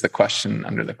 is the question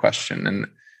under the question.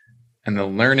 And the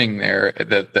learning there,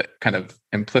 the kind of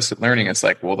implicit learning is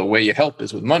like, well, the way you help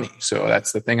is with money. So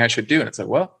that's the thing I should do. And it's like,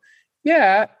 well,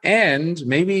 yeah. And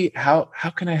maybe how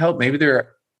can I help? Maybe there are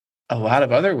a lot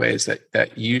of other ways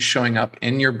that you showing up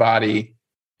in your body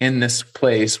in this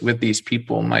place with these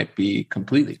people might be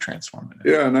completely transformative.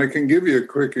 Yeah, and I can give you a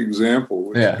quick example,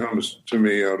 which comes to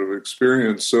me out of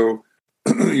experience. So,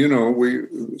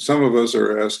 some of us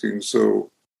are asking, so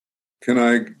can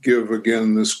I give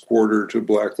again this quarter to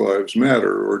Black Lives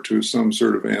Matter or to some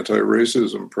sort of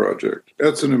anti-racism project?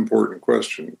 That's an important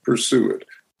question. Pursue it.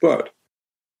 But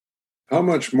how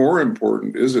much more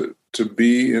important is it to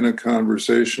be in a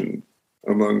conversation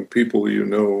among people you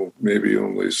know maybe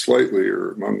only slightly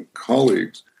or among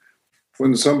colleagues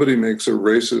when somebody makes a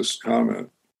racist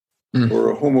comment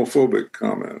or a homophobic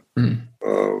comment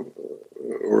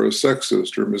or a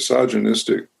sexist or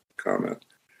misogynistic comment?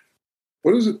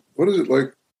 What is it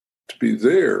like to be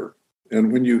there?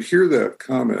 And when you hear that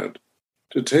comment,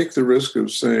 to take the risk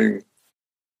of saying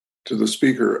to the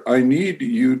speaker, I need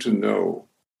you to know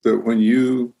that when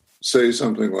you say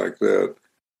something like that,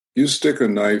 you stick a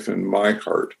knife in my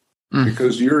heart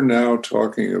because you're now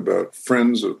talking about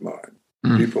friends of mine,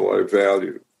 people I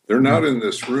value. They're not in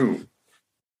this room,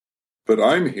 but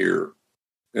I'm here,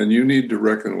 and you need to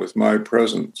reckon with my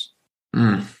presence.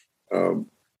 And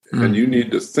you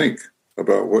need to think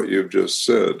about what you've just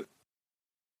said,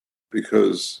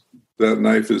 because that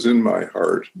knife is in my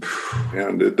heart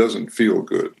and it doesn't feel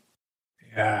good.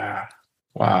 Yeah.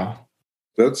 Wow.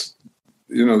 That's,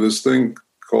 this thing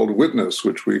called witness,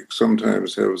 which we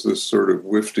sometimes have this sort of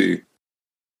whiffy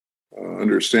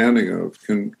understanding of,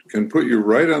 can put you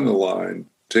right on the line,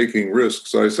 taking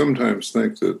risks. I sometimes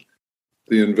think that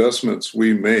the investments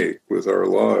we make with our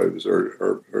lives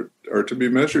are to be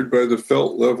measured by the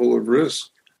felt level of risk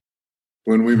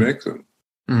when we make them.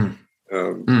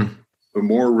 The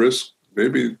more risk,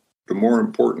 maybe the more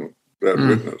important that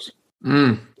witness.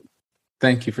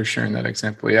 Thank you for sharing that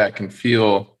example. Yeah, I can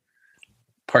feel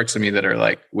parts of me that are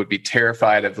like, would be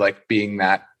terrified of like being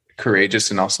that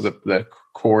courageous, and also the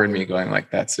core in me going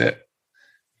like, that's it.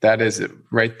 That is it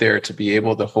right there, to be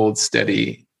able to hold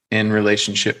steady in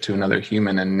relationship to another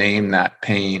human and name that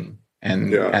pain.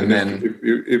 And then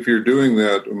if you're doing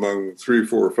that among 3,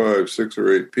 4, 5, 6,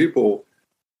 or 8 people,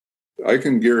 I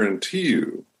can guarantee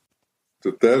you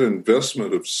that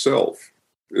investment of self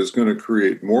is going to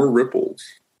create more ripples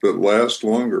that last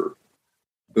longer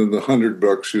than the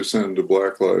 $100 you send to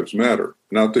Black Lives Matter.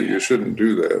 Not that you shouldn't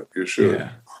do that, you should.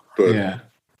 But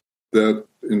that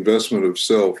investment of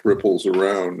self ripples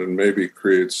around and maybe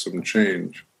creates some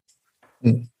change.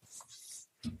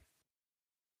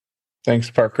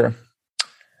 Thanks, Parker.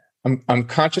 I'm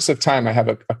conscious of time. I have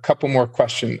a couple more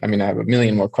questions. I mean, I have a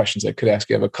million more questions I could ask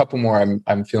you. I have a couple more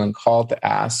I'm feeling called to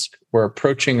ask. We're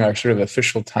approaching our sort of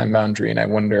official time boundary, and I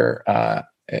wonder,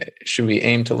 should we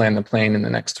aim to land the plane in the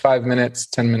next 5 minutes,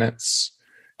 10 minutes?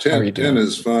 10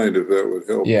 is fine, if that would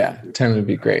help. Yeah, 10 would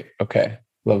be great. Okay,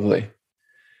 lovely.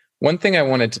 One thing I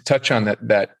wanted to touch on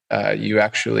that you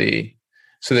actually,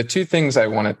 so the two things I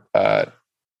want to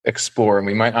explore, and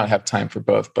we might not have time for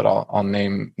both, but I'll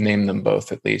name them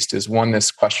both at least, is one,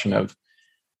 this question of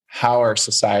how our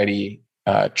society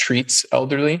treats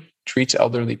elderly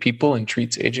people and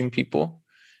treats aging people.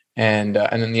 And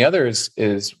then the other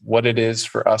is what it is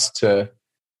for us to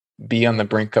be on the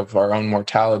brink of our own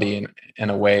mortality in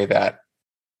a way that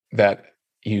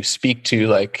you speak to,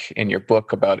 like in your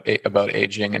book about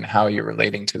aging and how you're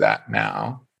relating to that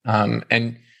now.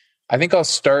 And I think I'll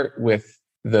start with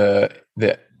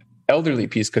the elderly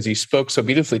piece, because you spoke so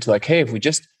beautifully to like, hey, if we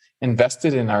just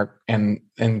invested in our and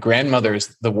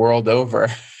grandmothers the world over,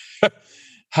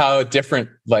 how different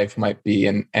life might be,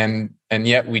 and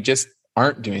yet we just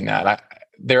aren't doing that.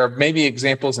 There are maybe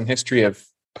examples in history of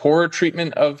poor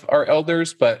treatment of our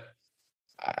elders, but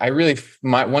I really,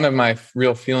 one of my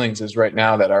real feelings is right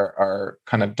now that our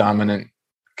kind of dominant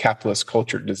capitalist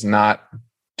culture does not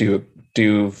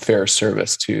do fair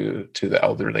service to the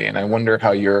elderly. And I wonder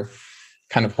how you're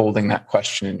kind of holding that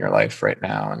question in your life right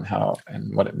now,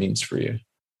 and what it means for you.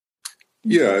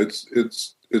 Yeah,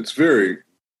 it's very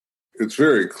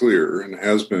clear, and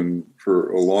has been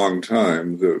for a long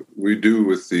time, that we do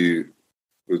with the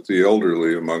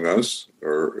elderly among us,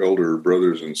 our elder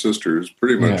brothers and sisters,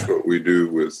 pretty much what we do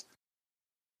with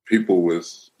people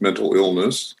with mental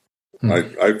illness.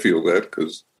 I feel that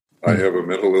because I have a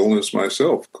mental illness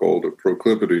myself called a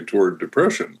proclivity toward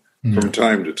depression from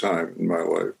time to time in my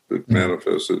life that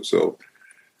manifests itself.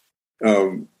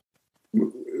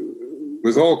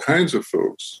 With all kinds of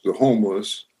folks, the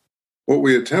homeless, what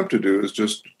we attempt to do is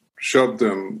just shove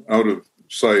them out of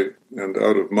sight and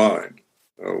out of mind.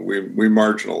 We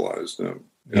marginalize them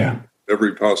in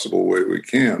every possible way we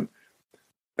can.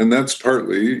 And that's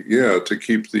partly, to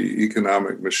keep the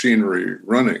economic machinery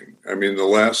running. I mean, the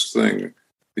last thing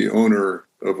the owner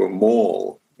of a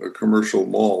mall, a commercial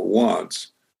mall,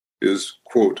 wants is,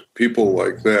 quote, people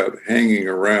like that hanging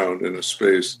around in a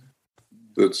space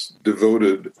that's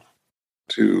devoted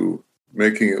to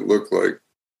making it look like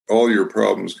all your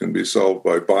problems can be solved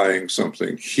by buying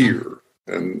something here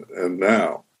and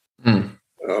now.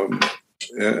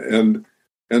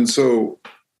 And so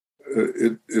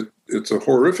it's a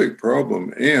horrific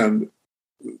problem, and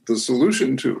the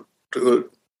solution to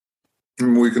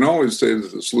we can always say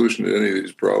that the solution to any of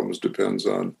these problems depends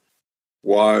on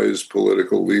wise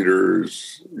political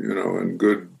leaders, and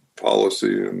good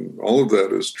policy, and all of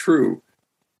that is true.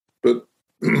 But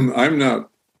I'm not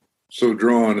so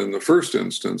drawn in the first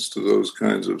instance to those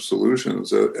kinds of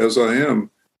solutions as I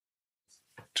am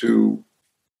to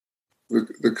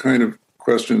the kind of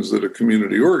questions that a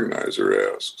community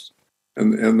organizer asks.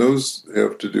 And those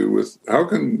have to do with how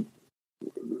can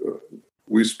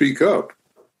we speak up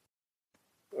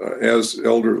as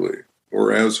elderly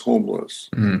or as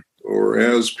homeless or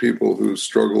as people who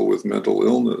struggle with mental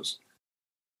illness.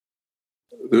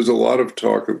 There's a lot of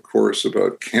talk, of course,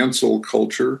 about cancel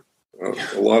culture.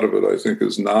 A lot of it, I think,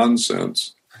 is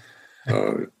nonsense,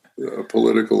 a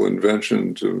political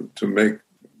invention to make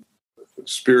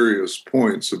spurious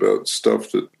points about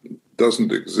stuff that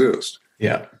doesn't exist.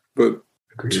 Yeah. But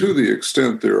Agreed. To the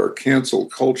extent there are cancel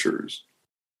cultures,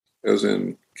 as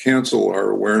in cancel our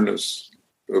awareness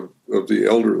of the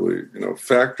elderly,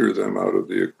 factor them out of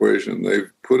the equation. They've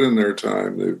put in their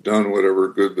time, they've done whatever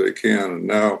good they can, and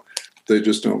now they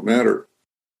just don't matter.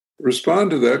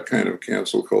 Respond to that kind of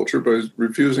cancel culture by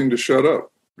refusing to shut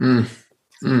up.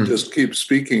 Just keep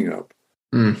speaking up.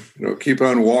 Keep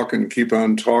on walking, keep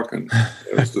on talking,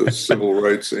 as the civil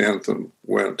rights anthem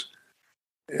went.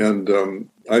 And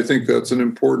I think that's an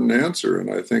important answer,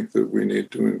 and I think that we need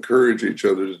to encourage each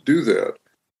other to do that.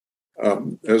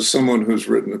 As someone who's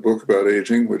written a book about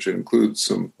aging, which includes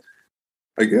some,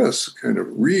 I guess, kind of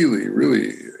really,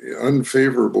 really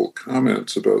unfavorable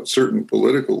comments about certain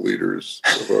political leaders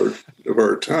of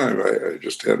our time, I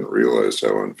just hadn't realized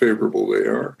how unfavorable they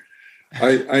are.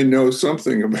 I know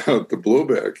something about the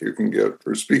blowback you can get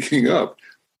for speaking up,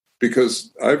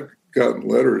 because I've gotten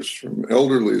letters from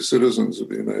elderly citizens of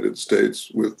the United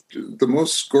States with the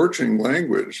most scorching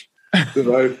language that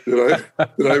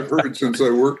I've heard since I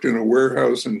worked in a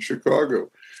warehouse in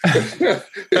Chicago.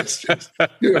 It's just, I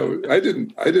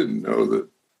didn't know that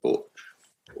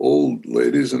old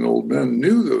ladies and old men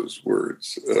knew those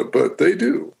words, but they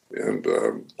do, and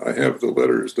I have the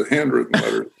letters, the handwritten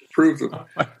letters, to prove them.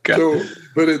 So,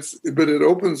 but it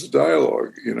opens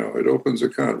dialogue. It opens a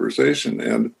conversation,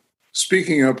 and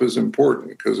speaking up is important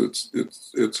because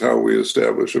it's how we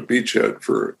establish a beachhead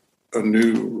for a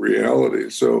new reality.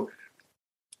 So,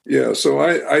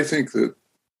 I think that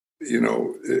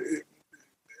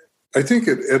I think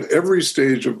at every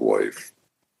stage of life,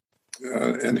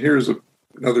 and here's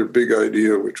another big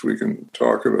idea which we can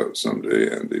talk about someday,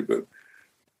 Andy, but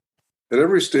at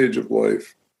every stage of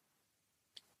life,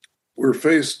 we're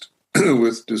faced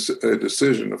with a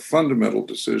decision, a fundamental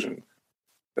decision,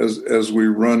 as we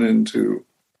run into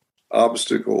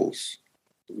obstacles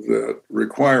that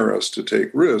require us to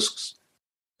take risks.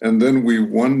 And then we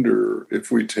wonder if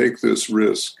we take this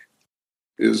risk,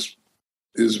 is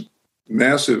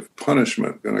massive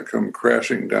punishment going to come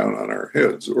crashing down on our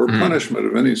heads, or punishment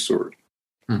of any sort?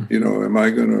 Am I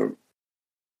going to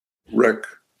wreck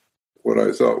what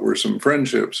I thought were some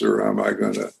friendships, or am I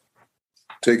going to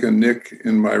take a nick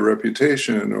in my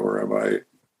reputation, or am I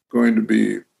going to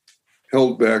be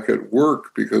held back at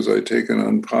work because I take an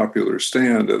unpopular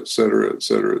stand, et cetera, et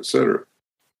cetera, et cetera.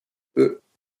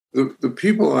 The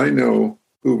people I know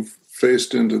who've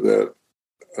faced into that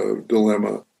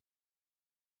dilemma,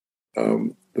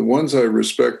 the ones I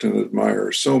respect and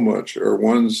admire so much are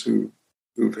ones who've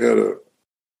had a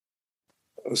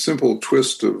simple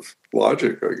twist of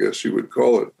logic, I guess you would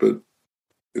call it, but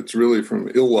it's really from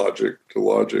illogic to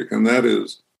logic, and that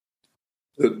is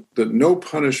that no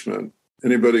punishment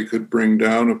anybody could bring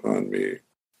down upon me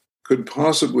could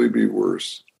possibly be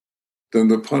worse than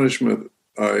the punishment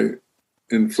I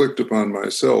inflict upon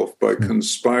myself by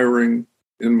conspiring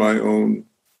in my own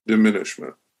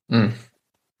diminishment.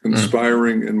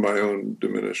 Conspiring in my own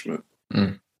diminishment.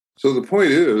 So the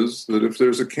point is that if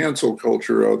there's a cancel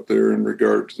culture out there in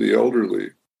regard to the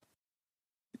elderly,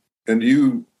 and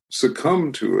you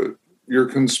succumb to it, you're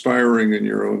conspiring in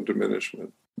your own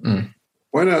diminishment.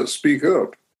 Why not speak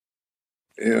up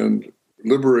and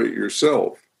liberate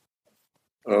yourself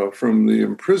from the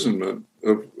imprisonment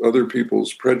of other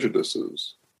people's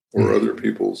prejudices or other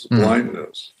people's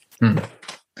blindness?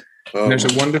 There's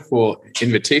a wonderful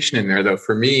invitation in there, though,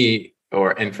 for me,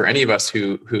 and for any of us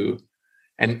who,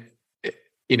 and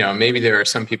maybe there are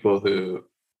some people who,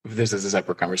 this is a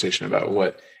separate conversation about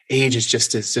what age is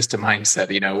just a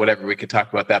mindset, whatever, we could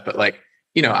talk about that. But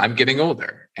I'm getting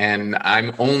older, and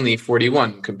I'm only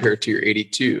 41 compared to your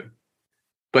 82.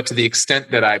 But to the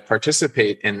extent that I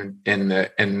participate in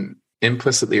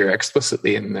implicitly or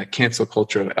explicitly in the cancel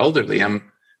culture of elderly,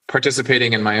 I'm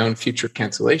participating in my own future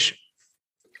cancellation.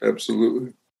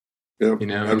 Absolutely. Yeah,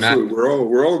 absolutely.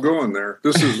 We're all going there.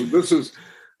 This is,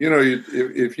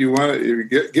 if you want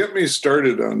to get me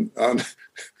started on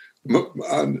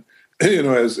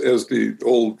as the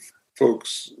old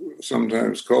folks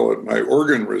sometimes call it, my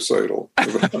organ recital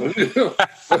about,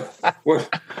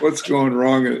 what's going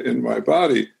wrong in my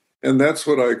body. And that's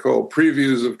what I call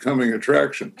previews of coming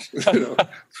attractions,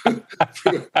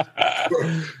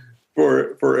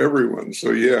 for everyone. So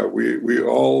yeah, we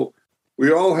all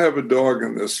have a dog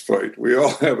in this fight. We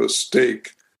all have a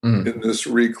stake in this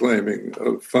reclaiming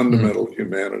of fundamental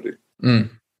humanity.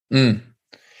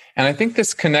 And I think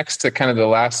this connects to kind of the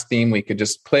last theme we could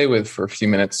just play with for a few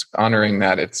minutes, honoring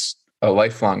that it's a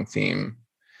lifelong theme.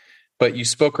 But you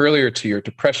spoke earlier to your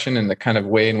depression and the kind of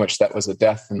way in which that was a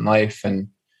death in life. And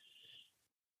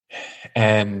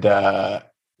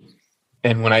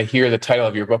when I hear the title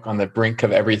of your book, On the Brink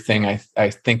of Everything, I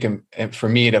think for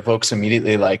me, it evokes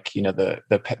immediately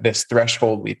this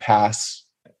threshold we pass,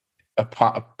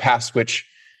 past which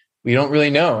we don't really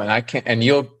know. And I can't, and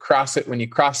you'll cross it when you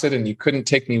cross it, and you couldn't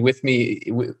take me with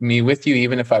you,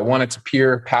 even if I wanted to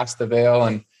peer past the veil.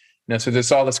 And, so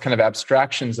there's all this kind of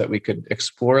abstractions that we could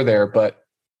explore there, but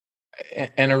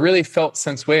in a really felt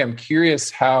sense way, I'm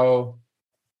curious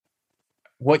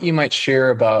what you might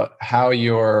share about how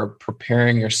you're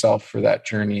preparing yourself for that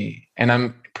journey. And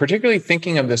I'm particularly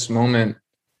thinking of this moment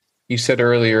you said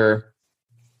earlier,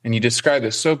 and you described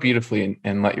this so beautifully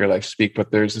and Let Your Life Speak,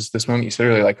 but there's this moment you said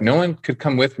earlier, no one could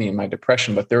come with me in my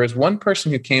depression, but there was one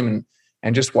person who came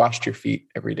and just washed your feet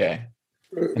every every day.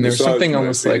 And there's something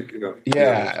almost like,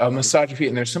 a massage your feet.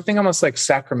 And there's something almost like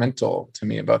sacramental to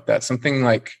me about that. Something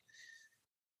like,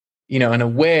 in a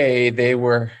way they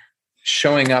were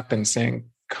showing up and saying,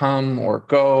 come or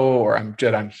go, or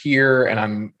I'm here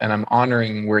and I'm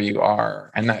honoring where you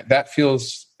are. And that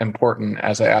feels important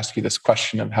as I ask you this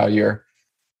question of how you're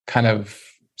kind of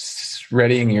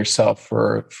readying yourself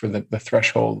for the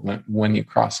threshold when you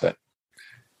cross it.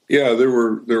 Yeah, there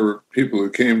were people who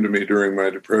came to me during my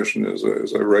depression, as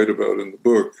I write about in the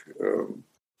book,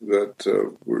 that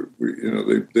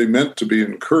they meant to be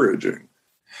encouraging,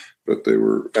 but they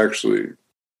were actually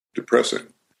depressing.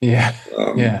 Yeah.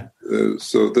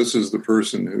 So this is the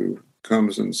person who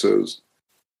comes and says,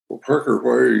 well, Parker,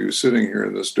 why are you sitting here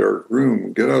in this dark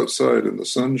room? Get outside in the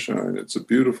sunshine. It's a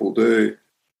beautiful day.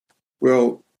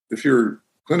 Well, if you're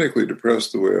clinically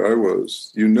depressed the way I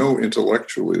was,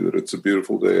 intellectually that it's a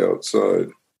beautiful day outside,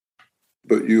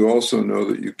 but you also know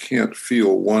that you can't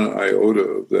feel one iota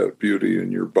of that beauty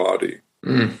in your body.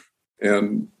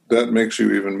 And that makes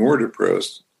you even more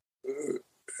depressed.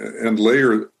 And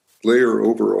layer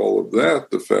over all of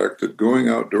that the fact that going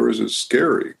outdoors is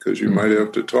scary because you might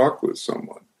have to talk with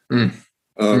someone. And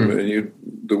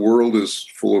the world is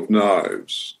full of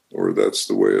knives, or that's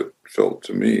the way it felt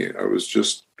to me. I was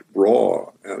just raw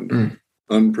and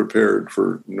unprepared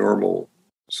for normal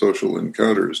social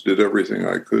encounters, did everything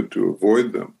I could to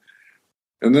avoid them.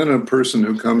 And then a person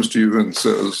who comes to you and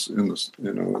says, in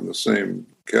the same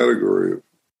category of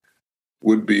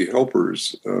would-be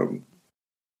helpers,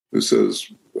 who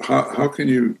says, how can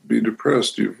you be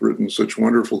depressed? You've written such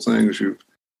wonderful things. You've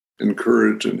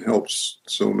encouraged and helped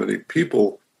so many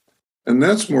people. And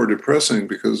that's more depressing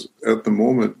because at the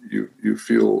moment you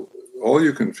feel, all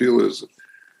you can feel is,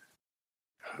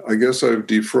 I guess I've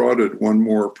defrauded one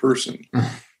more person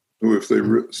who, if they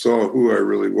saw who I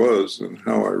really was and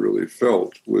how I really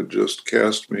felt, would just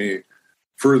cast me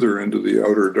further into the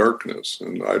outer darkness.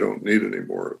 And I don't need any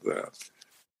more of that.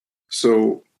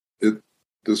 So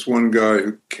this one guy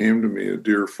who came to me, a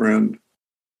dear friend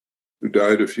who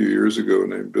died a few years ago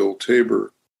named Bill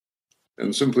Tabor,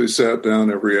 and simply sat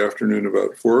down every afternoon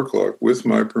about 4:00 with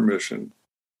my permission.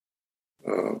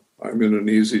 I'm in an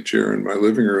easy chair in my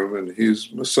living room, and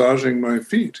he's massaging my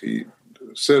feet. He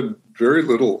said very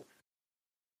little,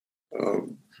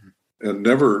 and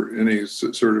never any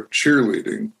sort of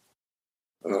cheerleading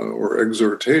or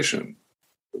exhortation.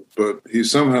 But he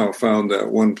somehow found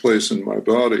that one place in my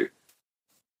body,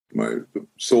 the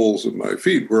soles of my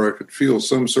feet, where I could feel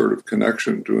some sort of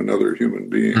connection to another human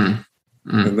being.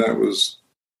 And that was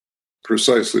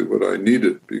precisely what I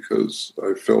needed, because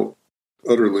I felt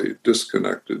utterly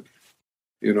disconnected,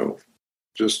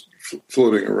 just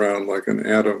floating around like an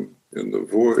atom in the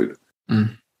void.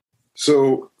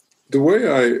 So the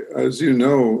way as you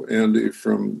know, Andy,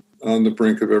 from On the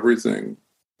Brink of Everything,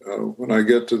 when I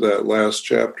get to that last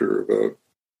chapter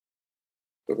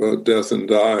about death and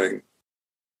dying,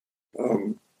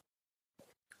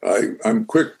 I'm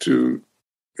quick to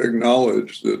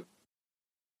acknowledge that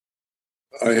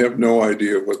I have no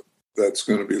idea what that's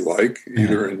going to be like,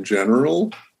 either in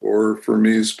general or for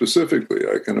me specifically.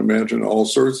 I can imagine all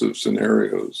sorts of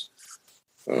scenarios.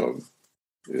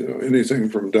 Anything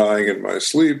from dying in my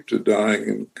sleep to dying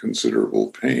in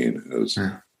considerable pain, as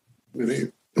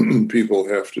many people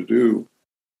have to do.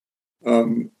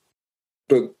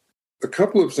 But a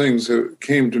couple of things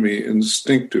came to me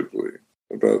instinctively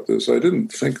about this. I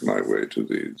didn't think my way to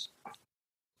these.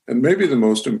 And maybe the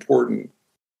most important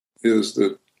is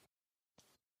that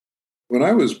when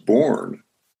I was born,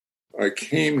 I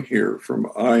came here from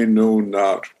I know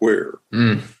not where.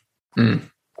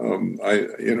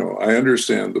 I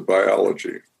understand the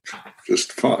biology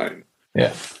just fine.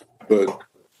 Yeah. But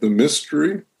the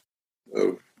mystery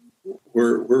of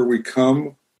where we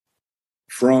come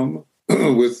from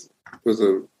with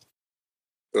a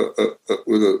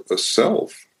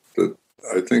self that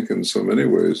I think in so many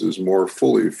ways is more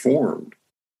fully formed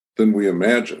than we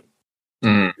imagine.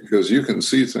 Because you can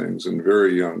see things in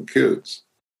very young kids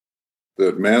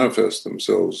that manifest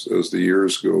themselves as the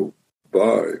years go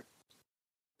by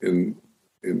in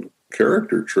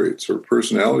character traits or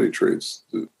personality traits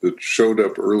that showed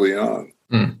up early on,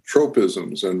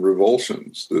 tropisms and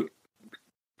revulsions that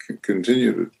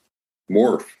continue to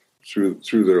morph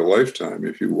through their lifetime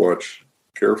if you watch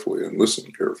carefully and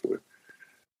listen carefully.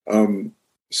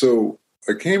 So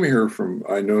I came here from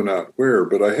I know not where,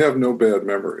 but I have no bad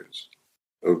memories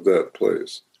of that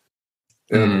place.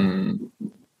 And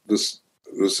the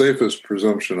safest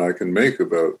presumption I can make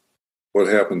about what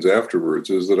happens afterwards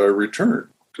is that I return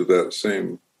to that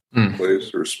same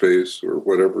place or space or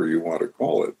whatever you want to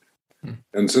call it.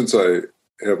 And since I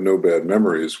have no bad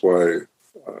memories, why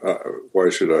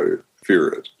should I fear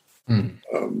it?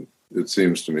 It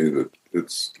seems to me that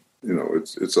it's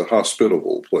a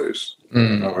hospitable place,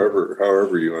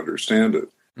 however you understand it.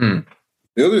 The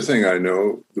other thing I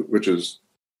know, which is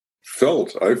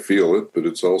felt, I feel it, but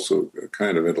it's also a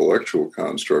kind of intellectual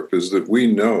construct, is that we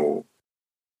know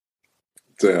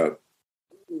that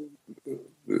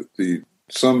the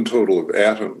sum total of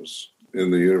atoms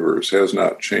in the universe has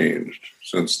not changed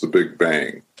since the Big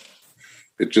Bang.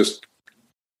 They just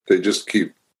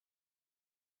keep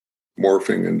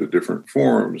morphing into different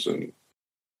forms and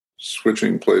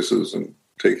switching places and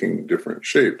taking different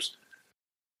shapes.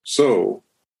 So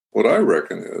what I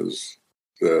reckon is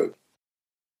that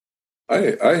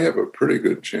I have a pretty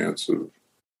good chance of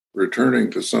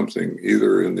returning to something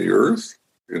either in the earth,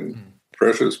 in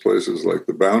precious places like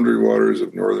the boundary waters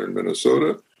of northern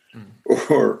Minnesota,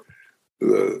 or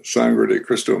the Sangre de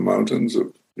Cristo Mountains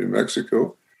of New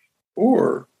Mexico,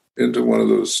 or into one of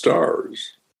those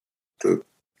stars that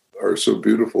are so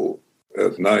beautiful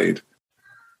at night.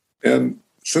 And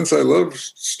since I love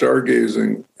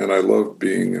stargazing and I love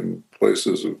being in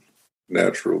places of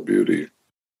natural beauty,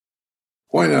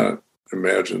 why not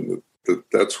imagine that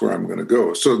that's where I'm going to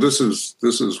go? So this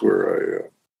is where I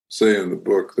say in the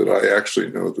book that I actually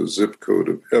know the zip code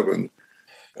of heaven,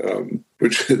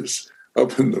 which is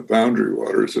up in the boundary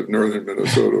waters of northern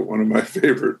Minnesota, one of my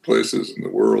favorite places in the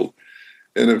world.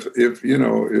 And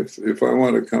if I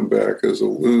want to come back as a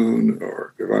loon,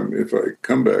 or if I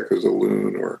come back as a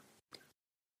loon, or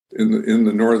in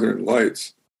the Northern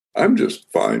Lights, I'm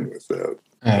just fine with that.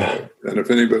 And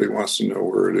if anybody wants to know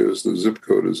where it is, the zip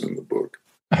code is in the book.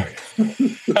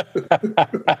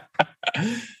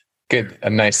 Good. A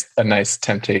nice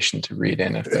temptation to read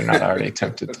in if they're not already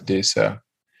tempted to do so.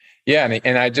 Yeah.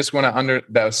 And I just want to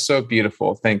that was so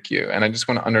beautiful. Thank you. And I just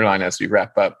want to underline as we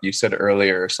wrap up, you said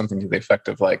earlier something to the effect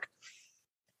of like,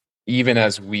 even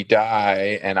as we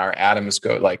die and our atoms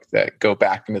go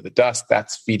back into the dust,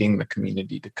 that's feeding the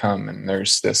community to come. And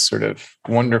there's this sort of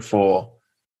wonderful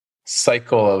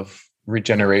cycle of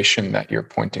regeneration that you're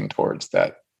pointing towards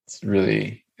that's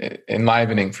really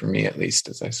enlivening for me, at least,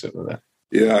 as I sit with it.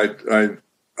 Yeah,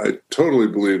 I totally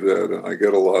believe that. And I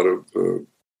get a lot of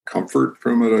comfort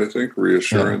from it, I think,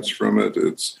 reassurance from it.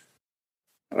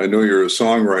 I know you're a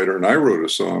songwriter, and I wrote a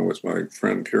song with my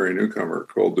friend Carrie Newcomer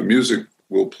called The Music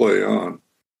Will Play On,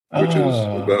 which is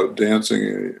about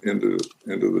dancing into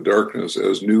the darkness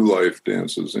as new life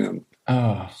dances in.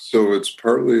 So it's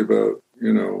partly about,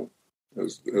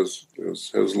 as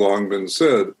has long been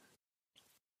said,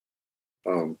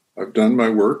 I've done my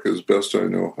work as best I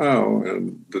know how,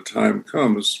 and the time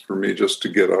comes for me just to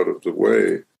get out of the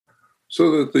way so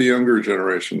that the younger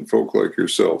generation, folk like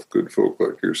yourself, good folk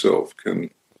like yourself, can,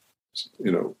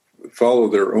 follow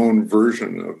their own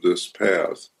version of this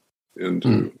path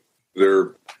into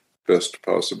their best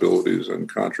possibilities and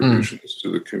contributions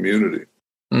to the community.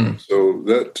 So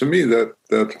that, to me,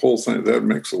 that whole thing, that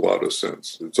makes a lot of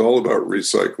sense. It's all about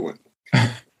recycling.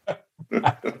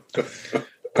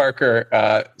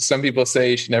 Parker, some people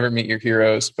say you should never meet your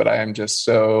heroes, but I am just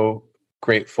so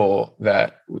grateful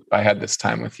that I had this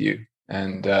time with you.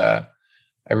 And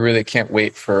I really can't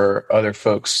wait for other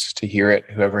folks to hear it.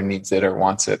 Whoever needs it or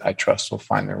wants it, I trust will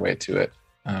find their way to it.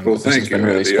 Well, thank you,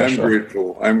 really Andy.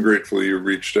 I'm grateful you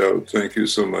reached out. Thank you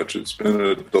so much. It's been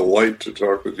a delight to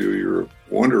talk with you. You're a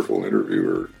wonderful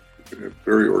interviewer, a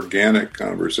very organic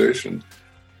conversation.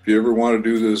 If you ever want to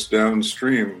do this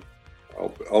downstream,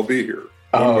 I'll be here.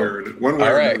 One way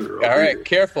or another. All right.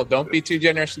 Careful. Don't be too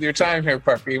generous with your time here,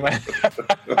 Parker. You might...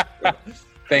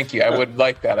 Thank you. I would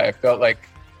like that. I felt like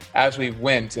as we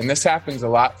went, and this happens a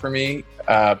lot for me,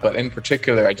 but in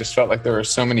particular, I just felt like there were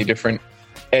so many different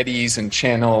eddies and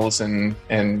channels and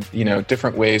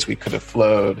different ways we could have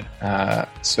flowed.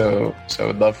 So I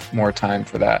would love more time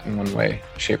for that in one way,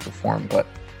 shape, or form. But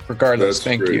regardless,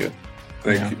 thank you.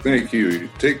 Thank you.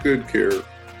 Take good care.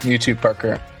 You too,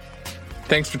 Parker.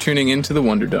 Thanks for tuning in to the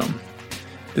Wonder Dome.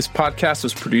 This podcast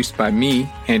was produced by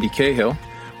me, Andy Cahill,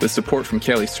 with support from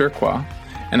Kelly Surqua,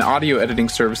 and audio editing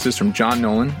services from John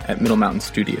Nolan at Middle Mountain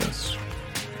Studios.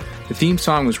 The theme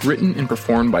song was written and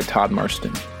performed by Todd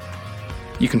Marston.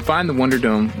 You can find the Wonder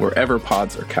Dome wherever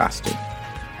pods are casted.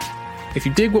 If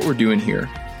you dig what we're doing here,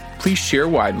 please share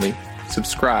widely,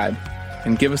 subscribe,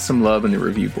 and give us some love in the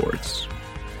review boards.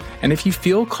 And if you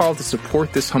feel called to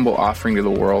support this humble offering to the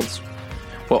world,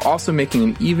 while also making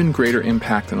an even greater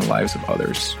impact on the lives of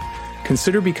others,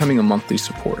 consider becoming a monthly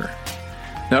supporter.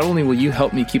 Not only will you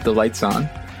help me keep the lights on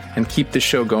and keep this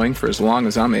show going for as long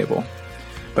as I'm able,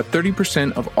 but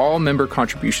 30% of all member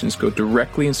contributions go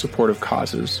directly in support of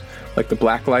causes like the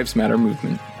Black Lives Matter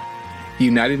movement, the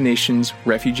United Nations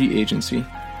Refugee Agency,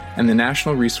 and the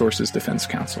National Resources Defense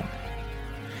Council.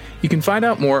 You can find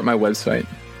out more at my website,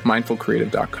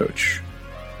 mindfulcreative.coach,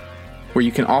 where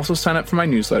you can also sign up for my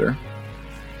newsletter,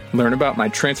 learn about my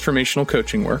transformational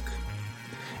coaching work,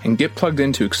 and get plugged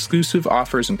into exclusive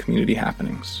offers and community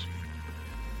happenings.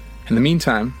 In the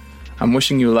meantime, I'm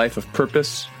wishing you a life of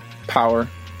purpose, power,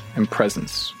 and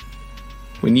presence.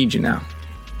 We need you now,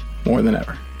 more than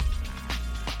ever.